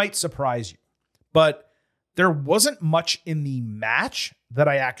 this might surprise you, but there wasn't much in the match that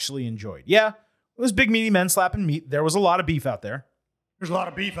I actually enjoyed. Yeah, it was big, meaty men slapping meat. There was a lot of beef out there. There's a lot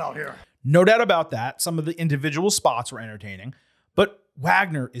of beef out here. No doubt about that. Some of the individual spots were entertaining, but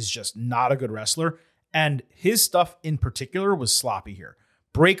Wagner is just not a good wrestler, and his stuff in particular was sloppy here.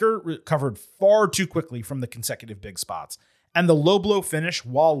 Breakker recovered far too quickly from the consecutive big spots, and the low blow finish,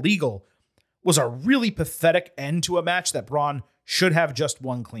 while legal, was a really pathetic end to a match that Braun should have just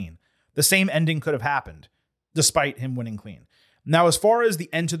won clean. The same ending could have happened, despite him winning clean. Now, as far as the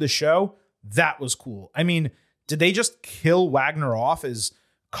end to the show, that was cool. I mean, did they just kill Wagner off as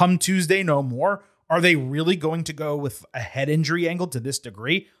come Tuesday, no more? Are they really going to go with a head injury angle to this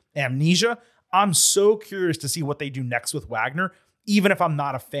degree? Amnesia? I'm so curious to see what they do next with Wagner, even if I'm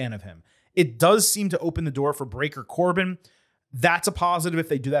not a fan of him. It does seem to open the door for Breakker Corbin. That's a positive if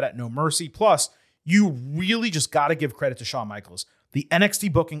they do that at No Mercy. Plus, you really just got to give credit to Shawn Michaels. The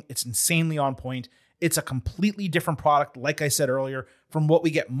NXT booking, it's insanely on point. It's a completely different product, like I said earlier, from what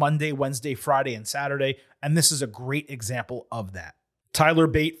we get Monday, Wednesday, Friday, and Saturday. And this is a great example of that. Tyler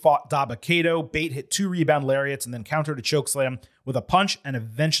Bate fought Daba Kato. Bate hit 2 rebound lariats and then countered a chokeslam with a punch and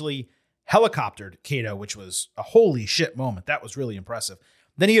eventually helicoptered Kato, which was a holy shit moment. That was really impressive.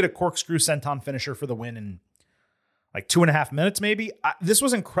 Then he had a corkscrew senton finisher for the win in like 2.5 minutes, maybe. This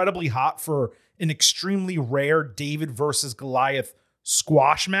was incredibly hot for an extremely rare David versus Goliath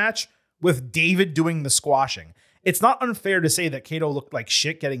squash match with David doing the squashing. It's not unfair to say that Kato looked like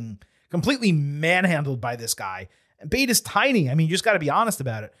shit getting completely manhandled by this guy. And Bate is tiny. I mean, you just got to be honest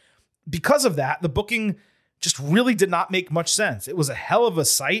about it. Because of that, the booking just really did not make much sense. It was a hell of a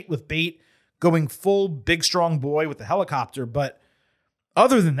sight with Bate going full big, strong boy with the helicopter. But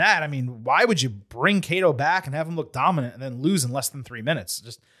other than that, I mean, why would you bring Kato back and have him look dominant and then lose in less than 3 minutes?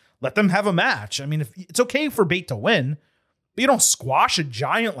 Just let them have a match. I mean, if it's okay for Bate to win, but you don't squash a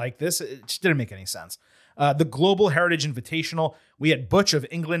giant like this. It just didn't make any sense. The Global Heritage Invitational, we had Butch of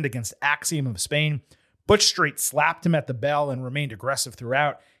England against Axiom of Spain. Butch straight slapped him at the bell and remained aggressive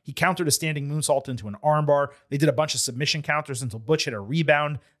throughout. He countered a standing moonsault into an armbar. They did a bunch of submission counters until Butch hit a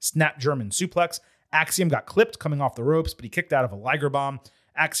rebound, snap German suplex. Axiom got clipped coming off the ropes, but he kicked out of a Liger bomb.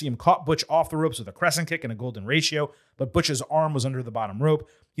 Axiom caught Butch off the ropes with a crescent kick and a golden ratio, but Butch's arm was under the bottom rope.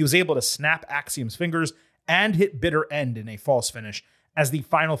 He was able to snap Axiom's fingers and hit bitter end in a false finish as the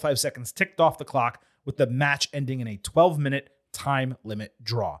final 5 seconds ticked off the clock, with the match ending in a 12-minute time limit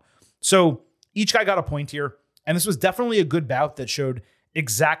draw. So each guy got a point here, and this was definitely a good bout that showed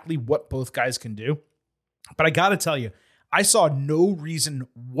exactly what both guys can do. But I got to tell you, I saw no reason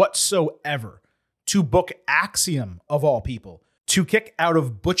whatsoever to book Axiom, of all people, to kick out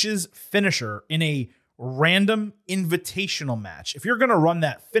of Butch's finisher in a random invitational match. If you're going to run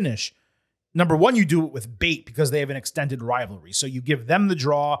that finish, number one, you do it with Bate because they have an extended rivalry. So you give them the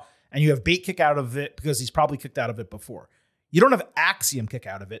draw and you have Bate kick out of it because he's probably kicked out of it before. You don't have Axiom kick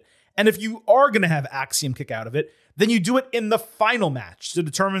out of it. And if you are going to have Axiom kick out of it, then you do it in the final match to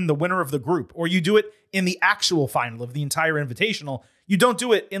determine the winner of the group, or you do it in the actual final of the entire invitational. You don't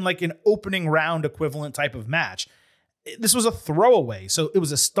do it in like an opening round equivalent type of match. This was a throwaway. So it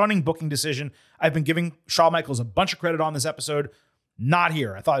was a stunning booking decision. I've been giving Shawn Michaels a bunch of credit on this episode. Not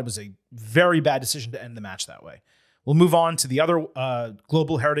here. I thought it was a very bad decision to end the match that way. We'll move on to the other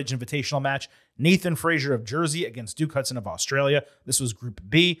Global Heritage Invitational match. Nathan Frazier of Jersey against Duke Hudson of Australia. This was Group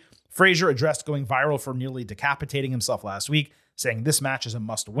B. Frazier addressed going viral for nearly decapitating himself last week, saying this match is a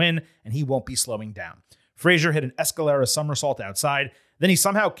must-win and he won't be slowing down. Frazier hit an Escalera somersault outside. Then he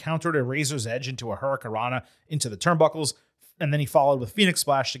somehow countered a Razor's Edge into a Hurricanrana into the turnbuckles, and then he followed with Phoenix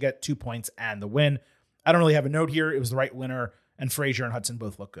Splash to get 2 points and the win. I don't really have a note here. It was the right winner, and Frazier and Hudson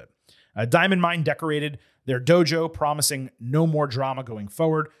both look good. Diamond Mine decorated their dojo, promising no more drama going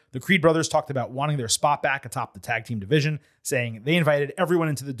forward. The Creed brothers talked about wanting their spot back atop the tag team division, saying they invited everyone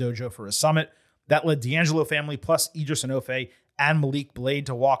into the dojo for a summit. That led D'Angelo family plus Idris Enofe and Malik Blade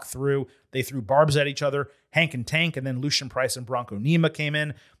to walk through. They threw barbs at each other. Hank and Tank, and then Lucian Price and Bronco Nima came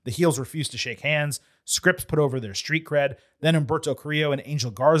in. The heels refused to shake hands. Scripps put over their street cred. Then Humberto Carrillo and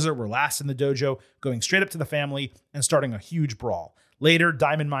Angel Garza were last in the dojo, going straight up to the family and starting a huge brawl. Later,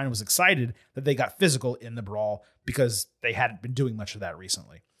 Diamond Mine was excited that they got physical in the brawl because they hadn't been doing much of that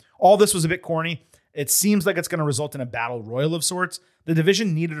recently. All this was a bit corny. It seems like it's going to result in a battle royal of sorts. The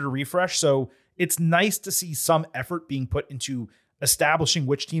division needed a refresh, so it's nice to see some effort being put into establishing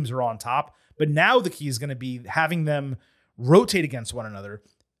which teams are on top. But now the key is going to be having them rotate against one another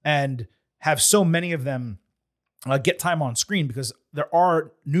and have so many of them get time on screen, because there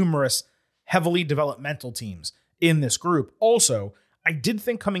are numerous heavily developmental teams in this group. Also, I did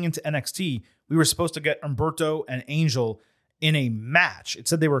think coming into NXT, we were supposed to get Humberto and Angel in a match. It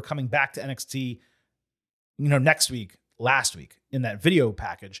said they were coming back to NXT, next week, last week in that video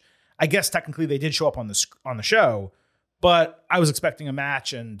package. I guess technically they did show up on the show, but I was expecting a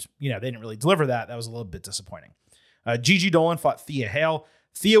match, and they didn't really deliver that. That was a little bit disappointing. Gigi Dolan fought Thea Hale.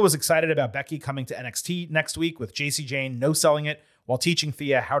 Thea was excited about Becky coming to NXT next week, with JC Jane no-selling it while teaching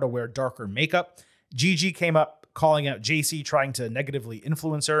Thea how to wear darker makeup. Gigi came up calling out JC, trying to negatively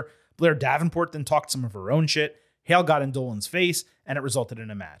influence her. Blair Davenport then talked some of her own shit. Hale got in Dolan's face, and it resulted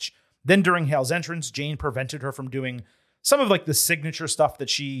in a match. Then during Hale's entrance, Jane prevented her from doing some of like the signature stuff that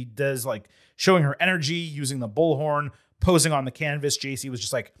she does, like showing her energy, using the bullhorn, posing on the canvas. JC was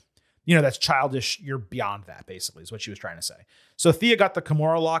just like, that's childish. You're beyond that, basically, is what she was trying to say. So Thea got the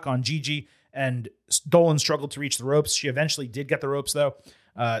Kimura lock on Gigi, and Dolan struggled to reach the ropes. She eventually did get the ropes, though.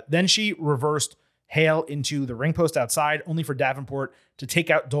 Then she reversed Hale into the ring post outside, only for Davenport to take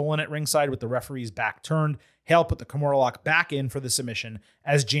out Dolan at ringside with the referee's back turned. Hale put the Kimura lock back in for the submission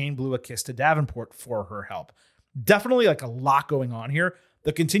as Jane blew a kiss to Davenport for her help. Definitely like a lot going on here.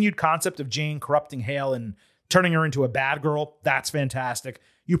 The continued concept of Jane corrupting Hale and turning her into a bad girl, that's fantastic.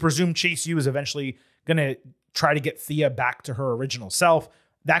 You presume Chase U is eventually going to try to get Thea back to her original self.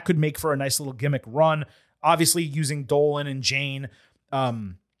 That could make for a nice little gimmick run. Obviously, using Dolan and Jane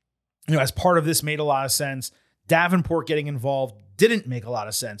as part of this made a lot of sense. Davenport getting involved didn't make a lot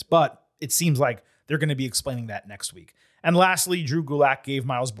of sense, but it seems like they're going to be explaining that next week. And lastly, Drew Gulak gave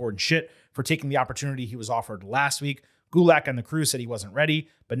Miles Borden shit for taking the opportunity he was offered last week. Gulak and the crew said he wasn't ready,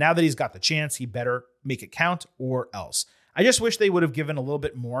 but now that he's got the chance, he better make it count or else. I just wish they would have given a little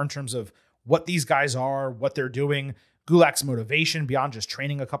bit more in terms of what these guys are, what they're doing, Gulak's motivation beyond just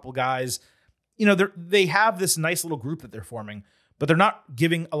training a couple guys. They have this nice little group that they're forming, but they're not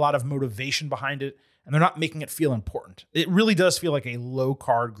giving a lot of motivation behind it, and they're not making it feel important. It really does feel like a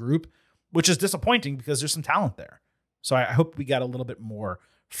low-card group, which is disappointing because there's some talent there. So I hope we got a little bit more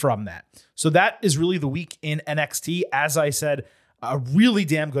from that. So that is really the week in NXT. As I said, a really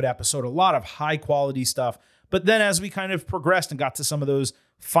damn good episode, a lot of high-quality stuff. But then as we kind of progressed and got to some of those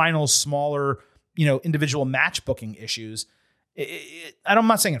final, smaller, individual match booking issues, I'm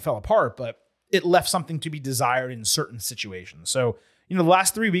not saying it fell apart, but it left something to be desired in certain situations. So, the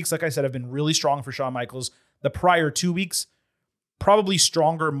last 3 weeks, like I said, have been really strong for Shawn Michaels. The prior 2 weeks, probably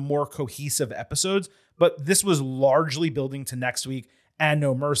stronger, more cohesive episodes, but this was largely building to next week and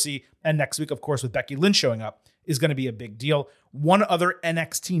No Mercy. And next week, of course, with Becky Lynch showing up, is going to be a big deal. One other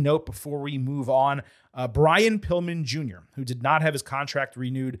NXT note before we move on. Brian Pillman Jr., who did not have his contract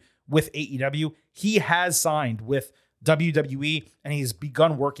renewed with AEW, he has signed with WWE, and he's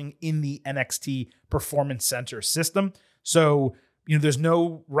begun working in the NXT Performance Center system. So, there's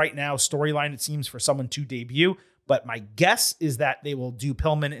no right now storyline, it seems, for someone to debut, but my guess is that they will do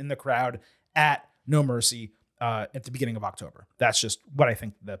Pillman in the crowd at No Mercy at the beginning of October. That's just what I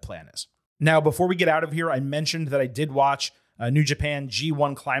think the plan is. Now, before we get out of here, I mentioned that I did watch New Japan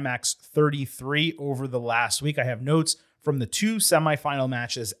G1 Climax 33 over the last week. I have notes from the 2 semifinal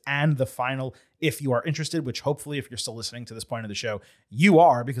matches and the final, if you are interested, which hopefully, if you're still listening to this point of the show, you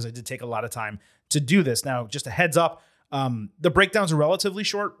are, because I did take a lot of time to do this. Now, just a heads up, the breakdowns are relatively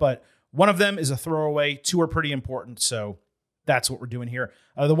short, but one of them is a throwaway. 2 are pretty important, so that's what we're doing here.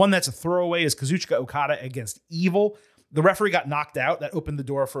 The one that's a throwaway is Kazuchika Okada against Evil. The referee got knocked out. That opened the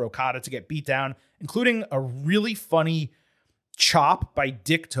door for Okada to get beat down, including a really funny chop by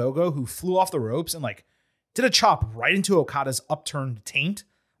Dick Togo, who flew off the ropes and did a chop right into Okada's upturned taint.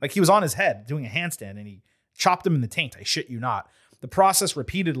 Like he was on his head doing a handstand and he chopped him in the taint. I shit you not. The process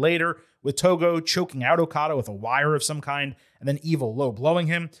repeated later with Togo choking out Okada with a wire of some kind and then Evil low blowing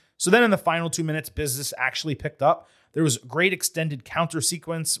him. So then in the final 2 minutes, business actually picked up. There was a great extended counter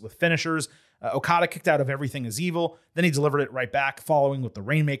sequence with finishers. Okada kicked out of everything as Evil. Then he delivered it right back, following with the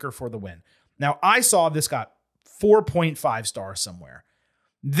Rainmaker for the win. Now, I saw this got 4.5 stars somewhere.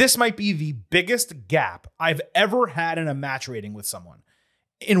 This might be the biggest gap I've ever had in a match rating with someone.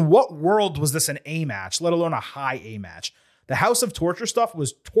 In what world was this an A match, let alone a high A match? The House of Torture stuff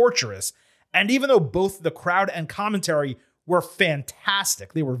was torturous. And even though both the crowd and commentary were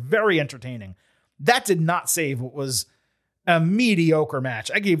fantastic, they were very entertaining, that did not save what was a mediocre match.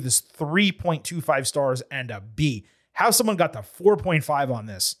 I gave this 3.25 stars and a B. How someone got to 4.5 on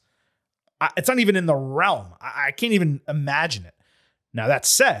this, it's not even in the realm. I can't even imagine it. Now, that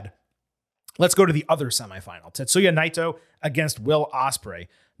said, let's go to the other semifinal. Tetsuya Naito against Will Ospreay.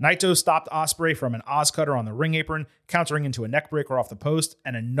 Naito stopped Ospreay from an Oz Cutter on the ring apron, countering into a neckbreaker off the post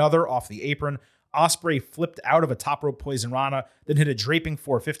and another off the apron. Ospreay flipped out of a top rope Poison Rana, then hit a draping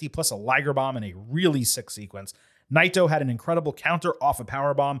 450 plus a Liger Bomb in a really sick sequence. Naito had an incredible counter off a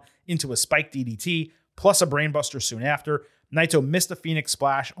powerbomb into a spike DDT, plus a brainbuster soon after. Naito missed a Phoenix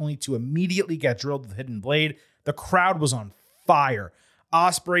Splash, only to immediately get drilled with Hidden Blade. The crowd was on fire.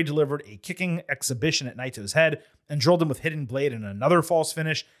 Ospreay delivered a kicking exhibition at Naito's head and drilled him with Hidden Blade in another false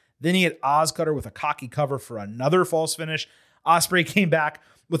finish. Then he hit Oz Cutter with a cocky cover for another false finish. Ospreay came back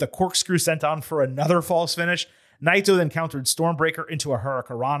with a corkscrew senton for another false finish. Naito then countered Stormbreaker into a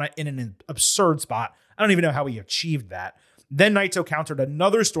Hurricanrana in an absurd spot. I don't even know how he achieved that. Then Naito countered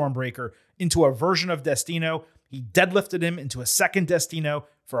another Stormbreaker into a version of Destino. He deadlifted him into a second Destino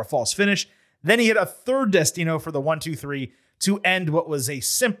for a false finish. Then he hit a third Destino for the 1-2-3 to end what was a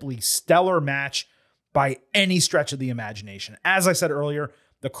simply stellar match by any stretch of the imagination. As I said earlier,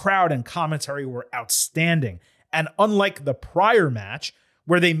 the crowd and commentary were outstanding. And unlike the prior match,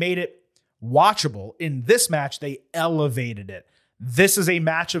 where they made it watchable, in this match, they elevated it. This is a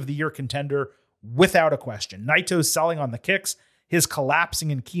match of the year contender without a question. Naito's selling on the kicks, his collapsing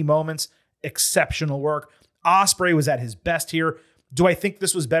in key moments, exceptional work. Ospreay was at his best here. Do I think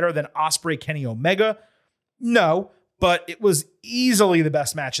this was better than Ospreay Kenny Omega? No, but it was easily the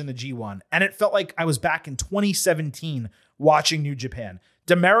best match in the G1. And it felt like I was back in 2017 watching New Japan.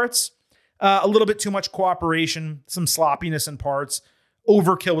 Demerits, a little bit too much cooperation, some sloppiness in parts,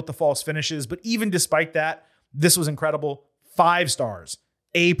 overkill with the false finishes. But even despite that, this was incredible. 5 stars,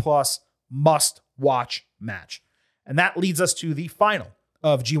 A+, must watch match. And that leads us to the final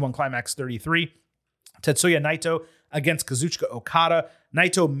of G1 Climax 33. Tetsuya Naito against Kazuchika Okada.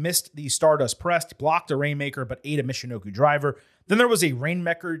 Naito missed the Stardust Press, blocked a Rainmaker, but ate a Michinoku driver. Then there was a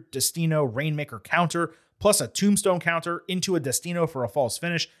Rainmaker Destino Rainmaker counter, plus a Tombstone counter into a Destino for a false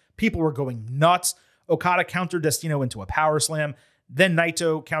finish. People were going nuts. Okada countered Destino into a power slam. Then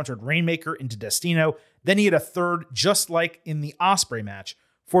Naito countered Rainmaker into Destino. Then he had a third, just like in the Ospreay match,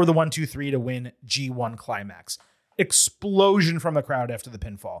 for the 1-2-3 to win G1 Climax. Explosion from the crowd after the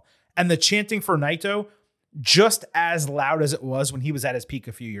pinfall. And the chanting for Naito, just as loud as it was when he was at his peak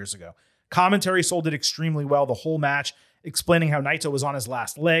a few years ago. Commentary sold it extremely well the whole match, explaining how Naito was on his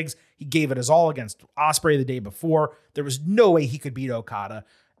last legs. He gave it his all against Ospreay the day before. There was no way he could beat Okada.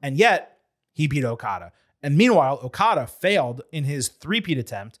 And yet, he beat Okada. And meanwhile, Okada failed in his three-peat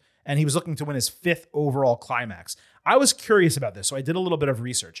attempt, and he was looking to win his 5th overall climax. I was curious about this, so I did a little bit of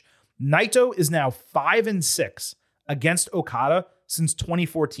research. Naito is now 5-6 against Okada since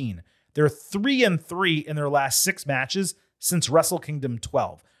 2014. They're 3-3 in their last 6 matches since Wrestle Kingdom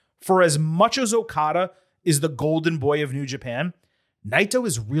 12. For as much as Okada is the golden boy of New Japan, Naito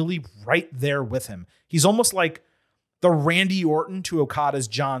is really right there with him. He's almost like the Randy Orton to Okada's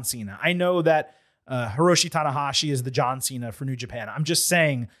John Cena. I know that Hiroshi Tanahashi is the John Cena for New Japan. I'm just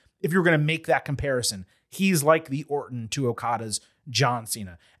saying, if you're going to make that comparison, he's like the Orton to Okada's John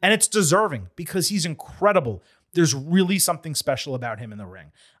Cena. And it's deserving because he's incredible. There's really something special about him in the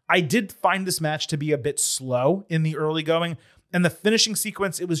ring. I did find this match to be a bit slow in the early going, and the finishing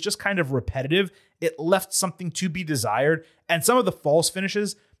sequence, it was just kind of repetitive. It left something to be desired, and some of the false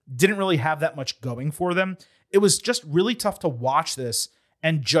finishes didn't really have that much going for them. It was just really tough to watch this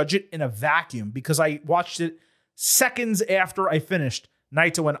and judge it in a vacuum because I watched it seconds after I finished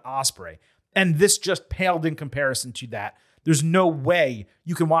Naito and Ospreay, and this just paled in comparison to that. There's no way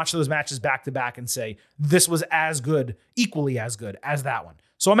you can watch those matches back to back and say this was as good, equally as good as that one.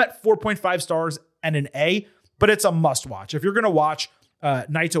 So I'm at 4.5 stars and an A, but it's a must watch. If you're going to watch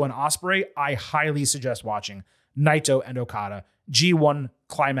Naito and Ospreay, I highly suggest watching Naito and Okada G1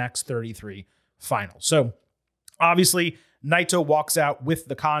 Climax 33 final. So obviously Naito walks out with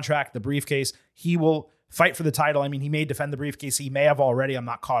the contract, the briefcase. He will fight for the title. I mean, he may defend the briefcase. He may have already. I'm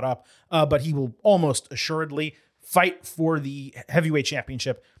not caught up, but he will almost assuredly fight for the heavyweight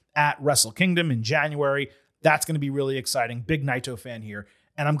championship at Wrestle Kingdom in January. That's going to be really exciting. Big Naito fan here.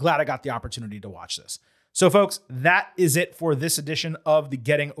 And I'm glad I got the opportunity to watch this. So folks, that is it for this edition of the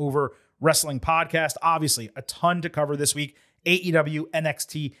Getting Over Wrestling podcast. Obviously, a ton to cover this week. AEW,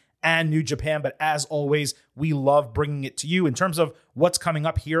 NXT, and New Japan. But as always, we love bringing it to you in terms of what's coming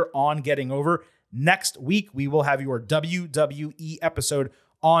up here on Getting Over. Next week, we will have your WWE episode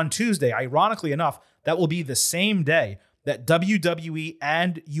on Tuesday. Ironically enough, that will be the same day that WWE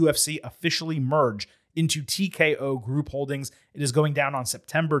and UFC officially merge into TKO Group Holdings. It is going down on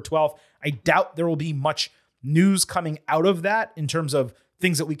September 12th. I doubt there will be much news coming out of that in terms of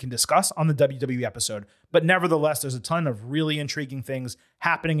things that we can discuss on the WWE episode. But nevertheless, there's a ton of really intriguing things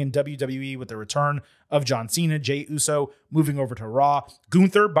happening in WWE with the return of John Cena, Jey Uso moving over to Raw.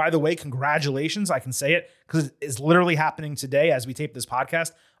 Gunther, by the way, congratulations. I can say it because it is literally happening today as we tape this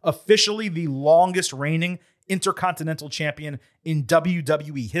podcast. Officially the longest reigning Intercontinental Champion in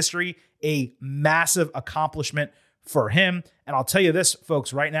WWE history. A massive accomplishment for him. And I'll tell you this,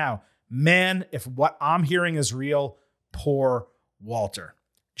 folks, right now, man, if what I'm hearing is real, poor Walter.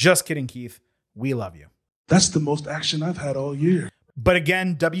 Just kidding, Keith. We love you. That's the most action I've had all year. But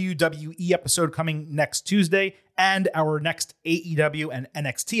again, WWE episode coming next Tuesday, and our next AEW and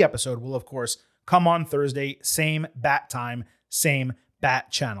NXT episode will, of course, come on Thursday. Same bat time, same bat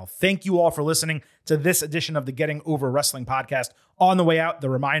channel. Thank you all for listening to this edition of the Getting Over Wrestling podcast. On the way out, the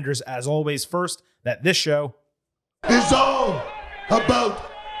reminders, as always, first, that this show is all about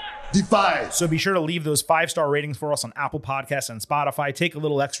defied. So be sure to leave those 5-star ratings for us on Apple Podcasts and Spotify. Take a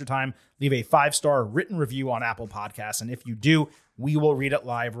little extra time, leave a 5-star written review on Apple Podcasts. And if you do, we will read it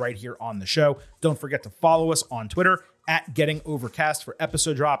live right here on the show. Don't forget to follow us on Twitter at Getting Overcast for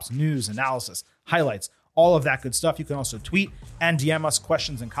episode drops, news, analysis, highlights, all of that good stuff. You can also tweet and DM us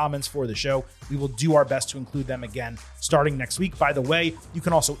questions and comments for the show. We will do our best to include them again starting next week. By the way, you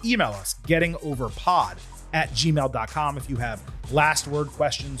can also email us, gettingoverpod@gmail.com, if you have last word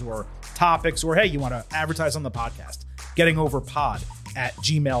questions or topics, or hey, you want to advertise on the podcast.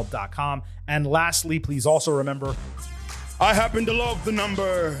 Gettingoverpod@gmail.com. And lastly, please also remember, I happen to love the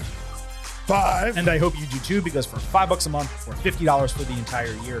number 5. and I hope you do too, because for $5 a month or $50 for the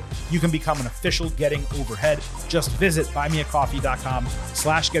entire year, you can become an official Getting Overhead. Just visit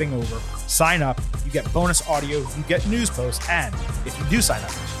buymeacoffee.com/gettingover, sign up, you get bonus audio, you get news posts, and if you do sign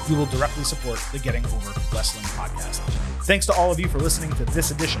up, you will directly support the Getting Over Wrestling podcast. Thanks to all of you for listening to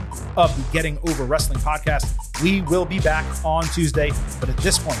this edition of the Getting Over Wrestling podcast. We will be back on Tuesday, but at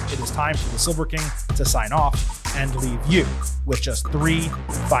this point, it is time for the Silver King to sign off and leave you with just 3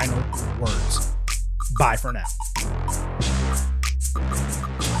 final words. Bye for now.